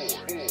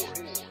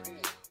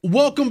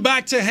 Welcome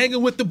back to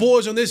Hanging with the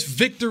Boys on this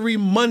Victory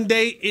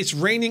Monday. It's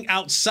raining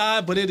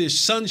outside, but it is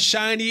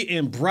sunshiny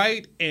and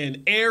bright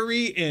and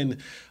airy and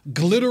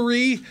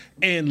glittery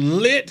and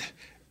lit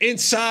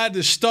inside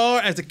the Star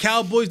as the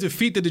Cowboys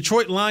defeat the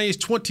Detroit Lions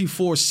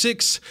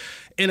 24-6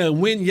 in a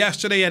win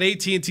yesterday at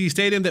AT&T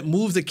Stadium that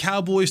moves the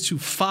Cowboys to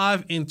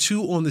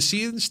 5-2 on the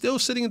season, still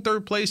sitting in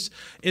third place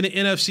in the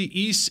NFC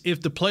East.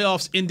 If the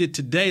playoffs ended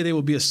today, they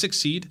would be a 6th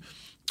seed,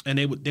 and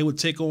they would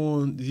take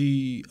on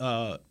the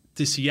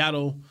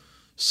Seattle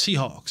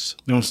Seahawks.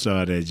 Don't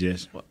start that,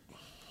 Jess. What?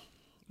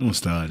 Don't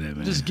start that,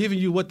 man. Just giving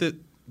you if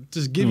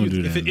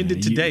it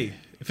ended today.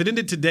 If it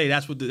ended today,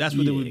 that's what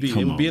it would be.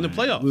 It would be in the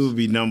playoffs. We would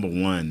be number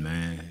one,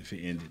 man, if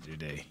it ended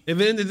today. If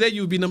it ended today,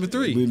 you would be number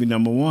 3. We'd be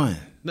number one.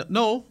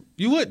 No,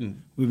 you wouldn't.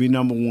 We'd be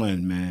number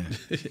one, man.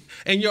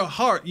 In your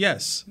heart,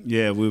 yes.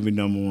 Yeah, we'd be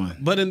number one.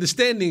 But in the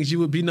standings, you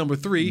would be number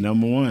 3.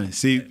 Number one.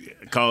 See,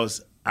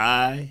 because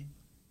the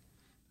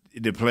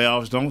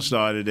playoffs don't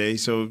start today,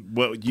 so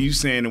what you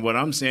saying and what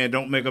I'm saying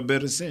don't make a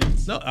bit of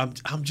sense. No,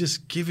 I'm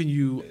just giving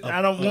you.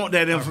 I don't want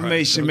that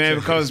information, man,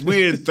 because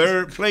we're in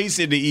third place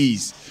in the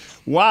East.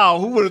 Wow,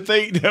 who would have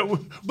think that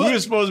we're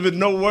supposed to be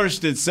no worse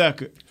than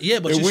second? Yeah,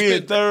 but we're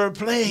in third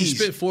place. You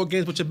spent 4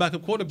 games with your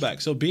backup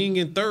quarterback. So being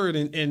in third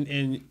and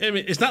I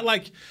mean, it's not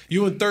like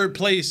you in third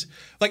place.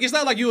 Like it's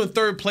not like you in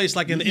third place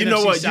like in the NFC South. You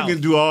know what? You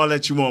can do all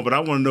that you want, but I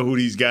want to know who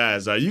these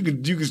guys are. You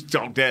can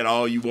talk that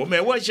all you want,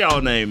 man. What's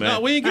y'all name, man? No,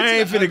 we ain't get I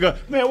ain't finna go,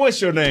 man.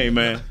 What's your name,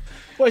 man?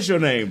 What's your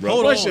name,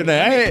 bro? What's your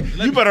name?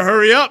 You better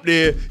hurry up,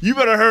 there. You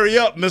better hurry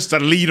up,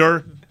 Mr.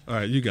 Leader. All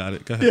right, you got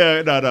it. Go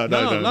ahead. Yeah,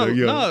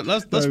 no.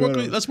 Let's work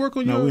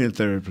on your. No, we're in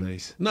third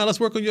place. No,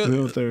 let's work on your.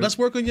 Let's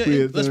work on your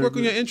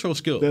intro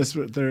skills. That's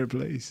third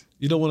place.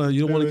 You don't want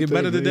to get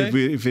better today.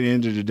 If it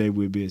ended today,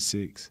 we'd be at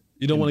 6.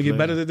 You don't want to get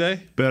better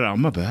today? Better.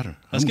 I'm better.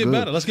 Let's get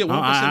better. Let's get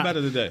 1%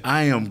 better today.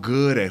 I am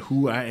good at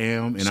who I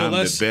am, and I'm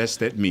the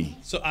best at me.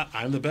 So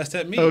I'm the best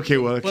at me. Okay,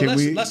 well,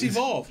 let's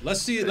evolve.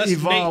 Let's see. Let's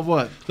evolve.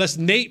 What? Let's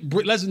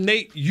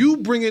Nate. You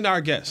bring in our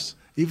guests.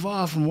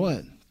 Evolve from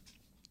what?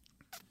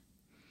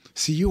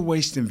 See, you're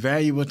wasting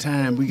valuable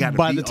time. We got to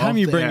by the time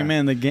you bring him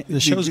in, the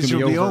show's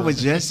going to be over.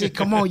 Jesse.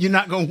 Come on, you're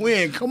not going to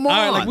win. Come on. All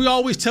right, like we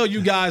always tell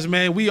you guys,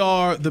 man, we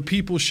are the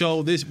People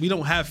Show. We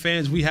don't have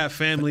fans, we have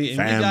family, and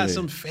we got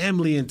some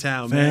family in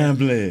town, man.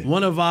 Family.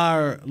 One of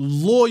our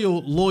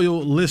loyal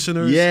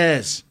listeners.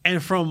 Yes.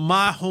 And from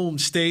my home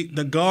state,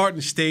 the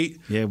Garden State.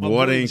 Yeah,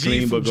 water ain't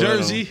clean, from but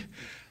Jersey.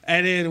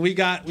 And then we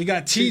got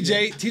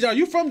TJ. TJ, are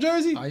you from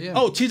Jersey? I am.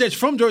 Oh, TJ's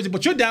from Jersey,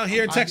 but you're down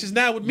here in Texas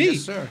now with me.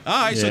 Yes, sir.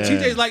 All right, so Yeah.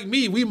 TJ's like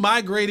me. We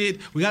migrated.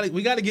 We got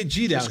to get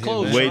G down here.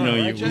 close. Man. Waiting on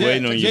you. Right,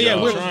 Waiting on you. Yeah,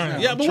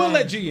 dog. but we'll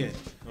let G in.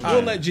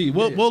 We'll let G.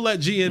 We'll let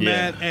G in,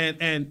 Yeah. man.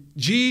 And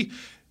G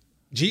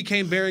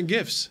came bearing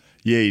gifts.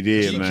 Yeah, he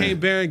did, G man. came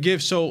bearing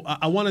gifts. So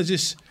I want to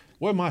just.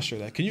 Where my shirt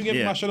at? Can you get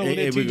me my shirt over there,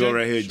 Here TJ? we go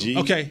right here, G.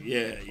 Okay.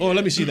 Yeah. Oh,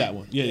 let me see that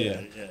one. Yeah.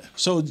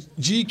 So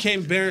G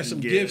came bearing some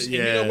gifts. And,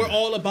 yeah. we're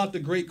all about the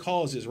great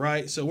causes,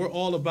 right? So we're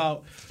all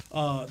about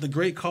the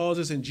great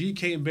causes, and G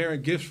came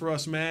bearing gifts for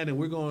us, man. And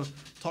we're going to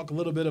talk a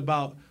little bit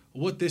about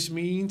what this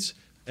means.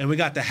 And we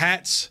got the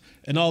hats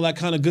and all that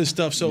kind of good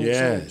stuff. So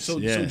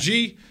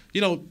G,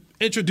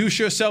 introduce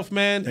yourself,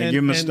 man. And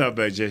give him a stuff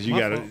back, Jess. You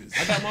got it.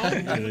 I got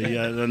my own.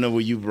 Yeah, I don't know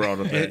what you brought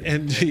up at.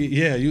 And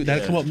G,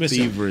 that'll come up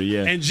missing. Thievery,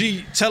 yeah. And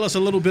G, tell us a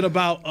little bit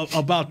about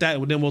that,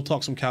 and then we'll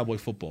talk some Cowboy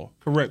football.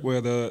 Correct.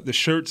 Well, the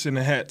shirts and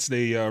the hats,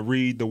 they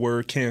read the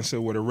word cancer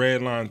with a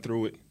red line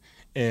through it.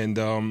 And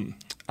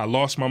I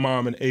lost my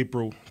mom in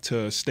April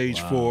to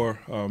stage 4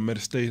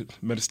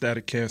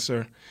 metastatic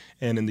cancer.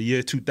 And in the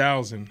year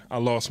 2000, I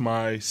lost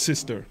my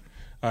sister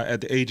at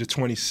the age of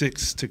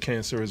 26 to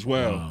cancer as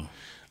well. Wow.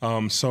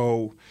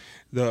 So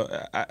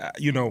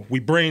we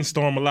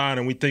brainstorm a lot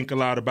and we think a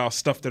lot about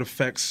stuff that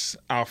affects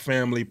our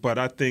family, but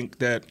I think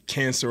that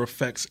cancer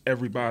affects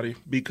everybody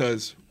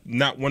because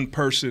not one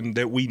person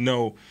that we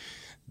know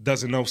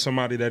doesn't know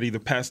somebody that either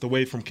passed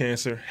away from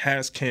cancer,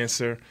 has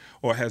cancer,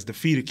 or has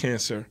defeated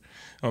cancer.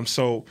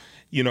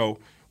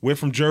 We're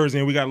from Jersey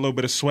and we got a little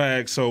bit of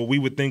swag, so we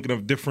were thinking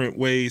of different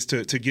ways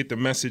to get the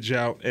message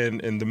out.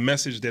 And the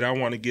message that I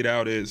want to get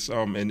out is,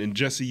 and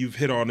Jesse, you've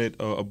hit on it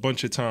a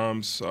bunch of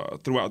times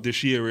throughout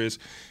this year, is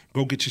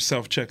go get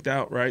yourself checked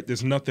out, right?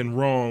 There's nothing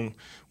wrong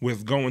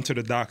with going to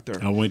the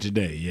doctor. I went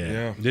today,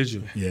 yeah. Did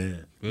you? Yeah.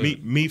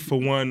 Me,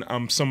 for one,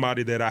 I'm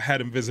somebody that I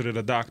hadn't visited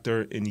a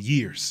doctor in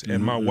years.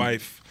 And my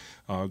wife,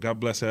 God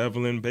bless her,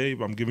 Evelyn,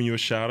 babe, I'm giving you a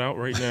shout out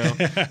right now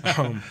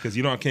because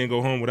I can't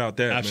go home without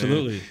that.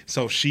 Absolutely. Man.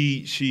 So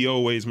she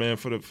always, man,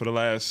 for the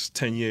last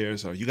 10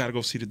 years, you got to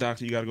go see the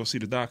doctor. You got to go see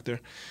the doctor.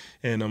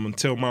 And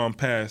until mom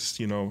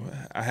passed,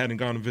 I hadn't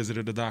gone and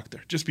visited a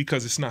doctor just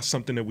because it's not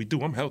something that we do.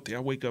 I'm healthy.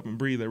 I wake up and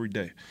breathe every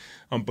day.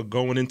 But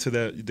going into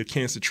the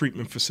cancer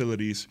treatment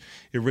facilities,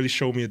 it really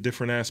showed me a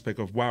different aspect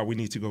of why we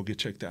need to go get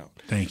checked out.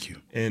 Thank you.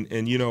 And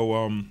in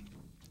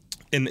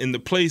the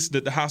place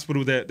that the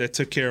hospital that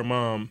took care of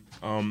mom,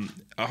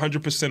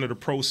 100% of the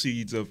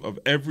proceeds of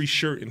every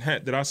shirt and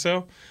hat that I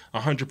sell,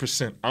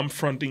 100%, I'm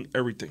fronting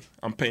everything.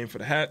 I'm paying for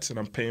the hats and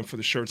I'm paying for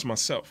the shirts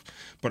myself.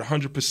 But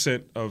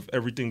 100% of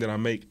everything that I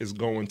make is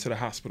going to the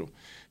hospital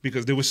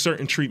because there were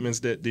certain treatments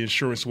that the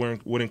insurance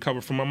wouldn't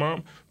cover for my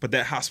mom, but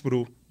that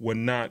hospital would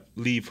not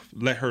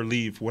let her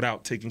leave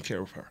without taking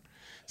care of her.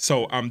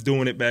 So I'm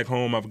doing it back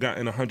home. I've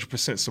gotten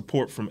 100%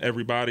 support from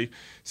everybody.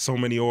 So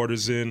many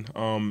orders in,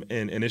 and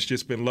it's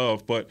just been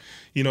love. But,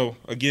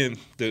 again,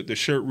 the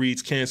shirt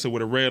reads cancer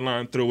with a red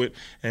line through it,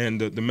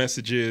 and the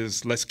message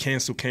is let's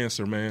cancel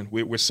cancer, man.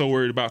 We're so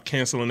worried about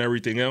canceling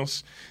everything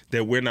else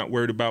that we're not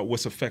worried about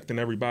what's affecting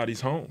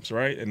everybody's homes,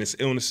 right? And it's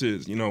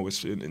illnesses,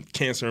 it's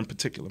cancer in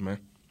particular, man.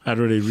 How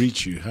do they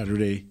reach you? How do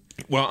they...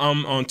 Well,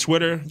 I'm on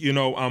Twitter.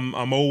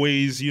 I'm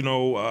always,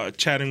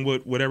 chatting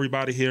with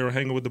everybody here and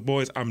hanging with the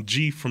boys. I'm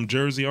G from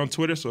Jersey on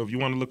Twitter. So if you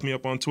want to look me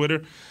up on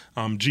Twitter,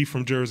 I'm G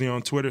from Jersey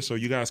on Twitter. So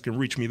you guys can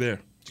reach me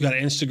there. You got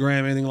an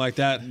Instagram, anything like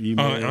that?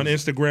 On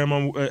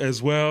Instagram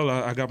as well.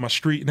 I got my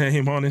street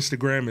name on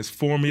Instagram. It's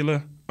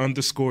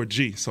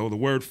Formula_G. So the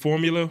word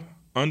formula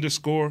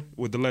 _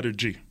 with the letter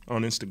G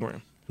on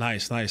Instagram.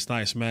 Nice,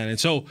 man. And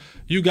so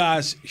you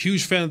guys,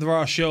 huge fan of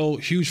our show,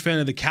 huge fan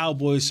of the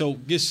Cowboys. So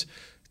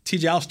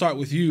TJ, I'll start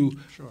with you.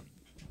 Sure.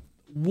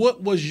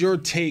 What was your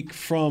take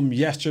from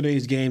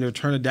yesterday's game, the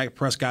return of Dak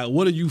Prescott?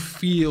 What do you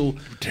feel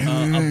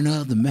Return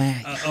of the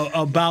Mac.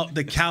 About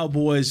the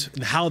Cowboys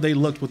and how they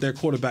looked with their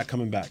quarterback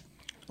coming back?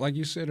 Like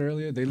you said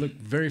earlier, they looked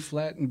very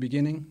flat in the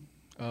beginning.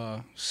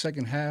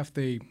 Second half,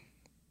 they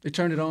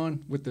turned it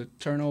on with the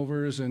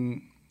turnovers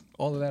and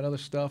all of that other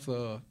stuff.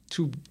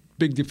 2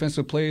 big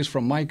defensive plays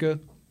from Micah,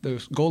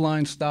 the goal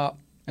line stop,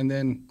 and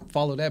then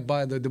follow that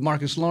by the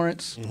DeMarcus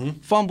Lawrence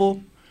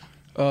fumble.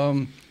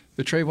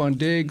 The Trayvon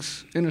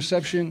Diggs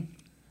interception,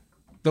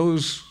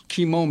 those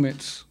key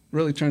moments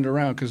really turned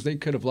around because they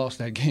could have lost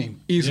that game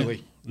easily.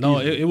 Yeah. No,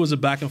 it was a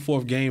back and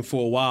forth game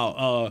for a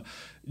while.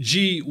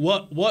 G,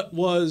 what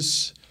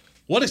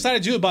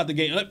excited you about the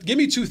game? Give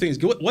me 2 things.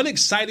 What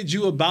excited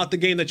you about the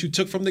game that you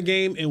took from the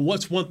game, and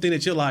what's one thing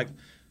that you're like,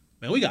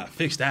 man, we gotta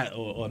fix that,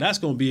 or that's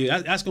gonna be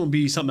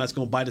something that's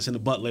gonna bite us in the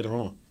butt later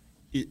on?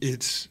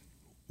 It's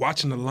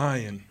watching the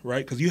Lion,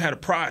 right? Because you had a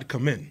pride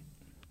come in.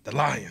 The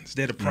Lions,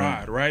 they're the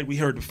pride, right? We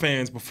heard the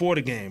fans before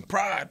the game,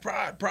 pride.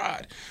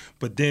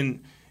 But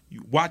then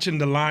watching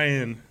the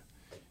Lion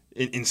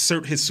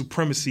insert his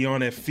supremacy on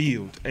that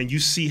field, and you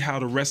see how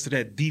the rest of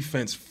that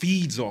defense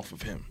feeds off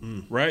of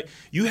him, right?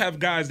 You have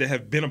guys that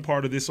have been a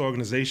part of this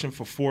organization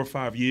for 4 or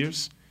 5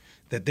 years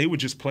that they were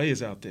just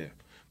players out there.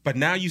 But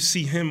now you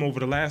see him over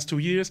the last 2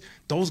 years,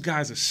 those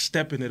guys are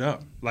stepping it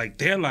up. Like,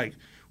 they're like,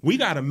 we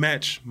got to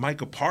match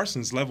Micah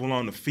Parsons' level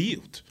on the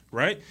field,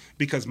 right?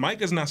 Because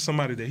Micah's not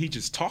somebody that he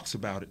just talks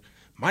about it.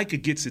 Micah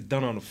gets it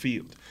done on the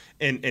field.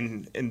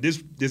 And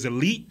there's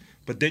elite,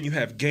 but then you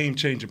have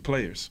game-changing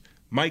players.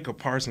 Micah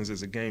Parsons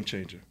is a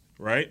game-changer,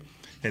 right?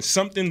 And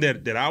something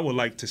that I would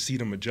like to see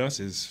them adjust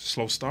is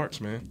slow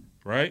starts, man,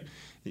 right?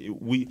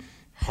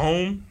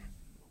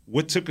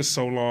 What took us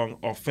so long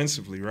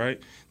offensively, right?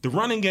 The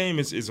running game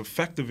is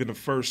effective in the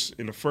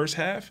first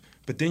half,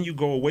 but then you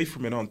go away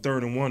from it on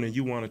 3rd and 1 and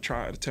you want to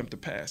try and attempt to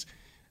pass.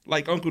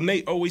 Like Uncle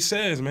Nate always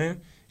says,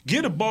 man,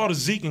 give the ball to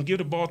Zeke and give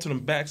the ball to them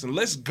backs and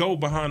let's go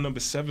behind number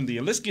 70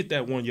 and let's get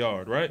that 1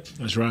 yard, right?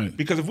 That's right.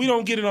 Because if we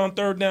don't get it on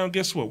 3rd down,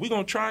 guess what? We're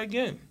going to try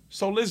again.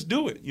 So let's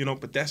do it,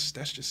 but that's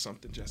just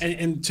something, Jesse.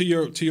 And to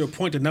your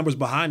point, the numbers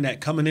behind that,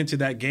 coming into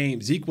that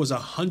game, Zeke was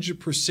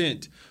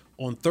 100%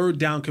 on 3rd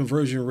down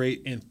conversion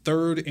rate in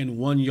 3rd and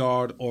 1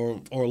 yard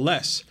or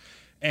less.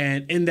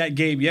 And in that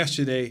game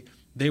yesterday,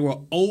 they were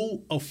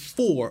 0 of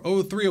 4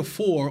 on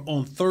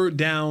 3rd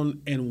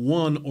down and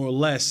 1 or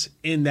less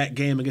in that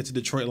game against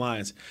the Detroit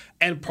Lions.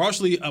 And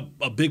partially,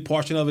 a big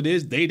portion of it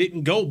is they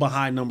didn't go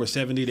behind number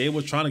 70. They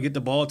were trying to get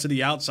the ball to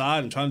the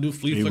outside and trying to do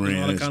flea flicker and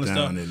all that kind of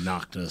stuff. And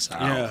knocked us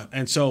out. Yeah,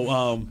 and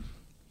so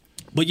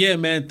but yeah,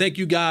 man, thank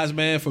you guys,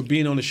 man, for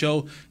being on the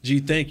show. G,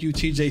 thank you.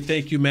 TJ,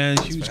 thank you, man.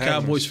 Huge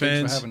Cowboys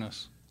fans. Thanks for having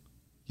us.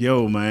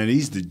 Yo, man,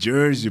 these the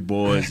Jersey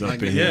boys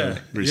up in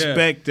here.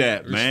 Respect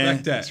that, man.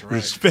 Respect that. Right.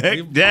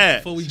 Respect that.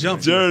 Before we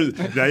jump. Jersey.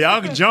 Now,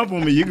 y'all can jump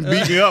on me. You can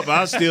beat me up.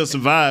 I'll still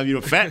survive.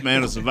 Fat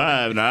man will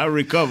survive. Now, I'll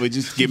recover.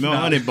 Just give me a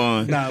honey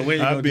bun.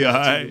 I'll be all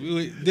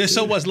right. There's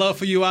so much love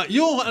for you out. You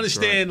don't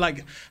understand,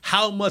 like,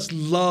 how much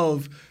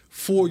love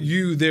for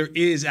you there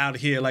is out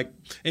here. Like,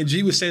 and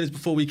G was saying this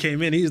before we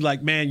came in. He's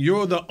like, man,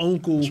 you're the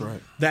uncle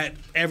that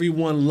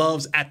everyone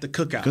loves at the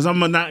cookout. Because I'm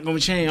not going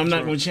to change. I'm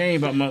not going to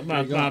change about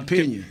my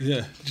opinion.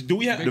 Yeah. Do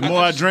we have? The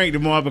more I drink, the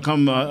more I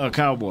become a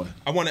cowboy.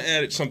 I want to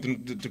add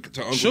something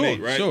to Uncle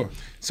Nate, right? Sure.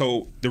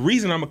 So the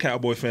reason I'm a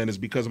Cowboy fan is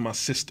because of my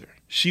sister.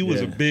 She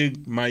was a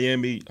big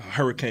Miami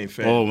Hurricane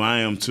fan. Oh, I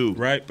am too.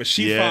 Right? But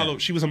she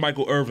followed. She was a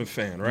Michael Irvin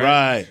fan, right?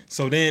 Right.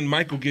 So then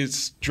Michael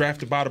gets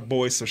drafted by the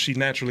boys, so she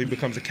naturally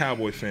becomes a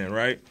Cowboy fan,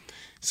 right?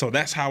 So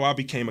that's how I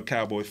became a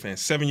Cowboy fan.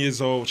 7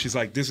 years old, she's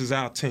like, this is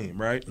our team,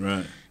 right?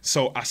 Right.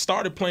 So I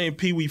started playing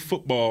Pee Wee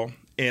football,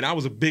 and I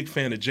was a big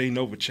fan of Jay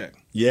Novacek.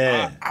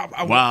 Yeah.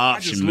 I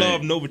just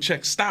love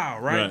Novacek's style,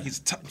 right? He's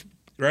tough,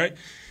 right?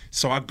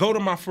 So I go to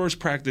my first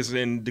practice,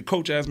 and the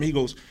coach asked me, he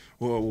goes,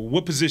 well,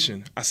 what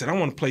position? I said, I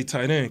want to play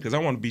tight end because I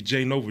want to be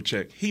Jay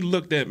Novacek. He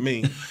looked at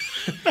me.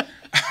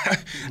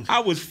 I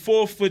was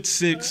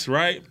 4'6",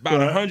 right? About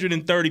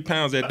 130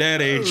 pounds at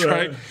that age,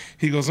 right?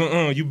 He goes,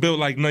 you built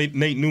like Nate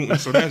Newton,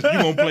 so that's you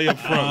gonna play up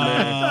front,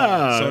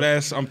 man. So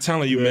that's I'm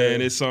telling you,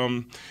 man. It's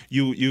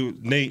you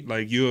Nate,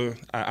 like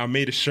I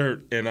made a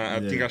shirt and I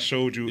think I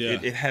showed you. Yeah.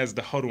 It has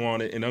the huddle on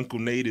it, and Uncle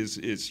Nate is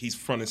he's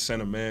front and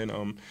center,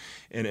 man.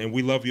 And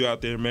we love you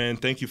out there, man.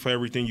 Thank you for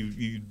everything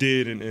you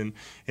did, and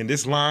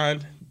this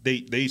line.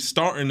 They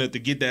starting to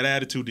get that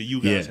attitude that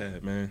you guys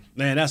had, man.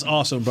 Man, that's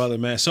awesome, brother,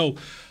 man. So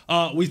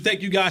we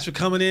thank you guys for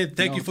coming in.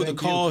 Thank you for the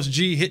calls,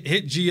 G.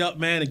 Hit G up,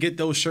 man, and get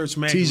those shirts,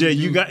 man.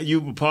 TJ,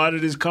 you were part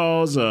of this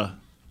cause?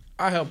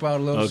 I help out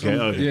a little. Okay.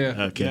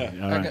 Yeah.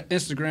 All I got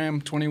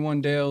Instagram,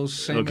 21 Dales,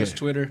 same as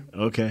Twitter.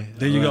 Okay.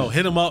 There you go.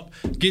 Hit them up.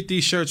 Get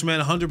these shirts,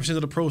 man. 100%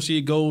 of the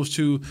proceed goes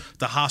to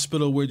the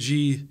hospital where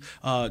G's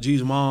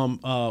mom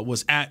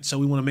was at. So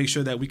we want to make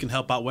sure that we can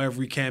help out wherever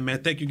we can,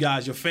 man. Thank you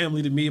guys. Your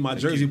family to me. My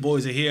Jersey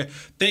boys are here.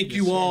 Thank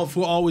you all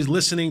for always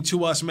listening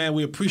to us, man.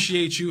 We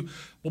appreciate you.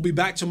 We'll be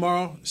back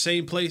tomorrow.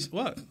 Same place.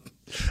 What?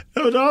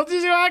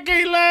 I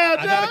can't laugh.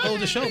 I got to close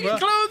the show, bro.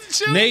 Close the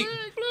show. Nate,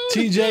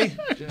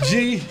 TJ,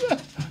 G.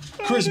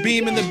 Chris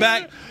Beam in the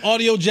back,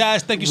 Audio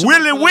Jazz. Thank you so much.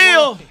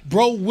 Will.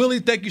 Bro, Willie,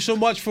 thank you so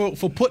much for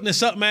putting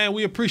this up, man.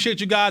 We appreciate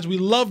you guys. We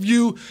love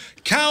you.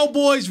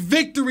 Cowboys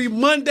victory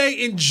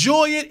Monday.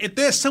 Enjoy it. If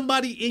there's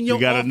somebody in your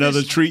office, we got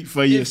another treat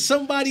for you. If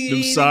somebody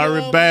them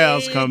sorry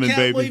Bears coming,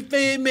 Cowboy baby.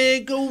 fan,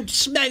 man, go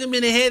smack them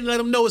in the head and let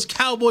them know it's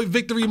Cowboy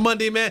victory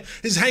Monday, man.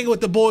 It's Hanging with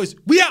the Boys.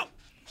 We out.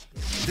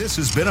 This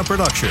has been a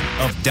production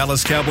of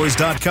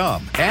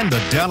DallasCowboys.com and the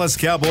Dallas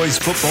Cowboys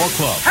Football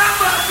Club. How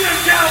about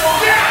this?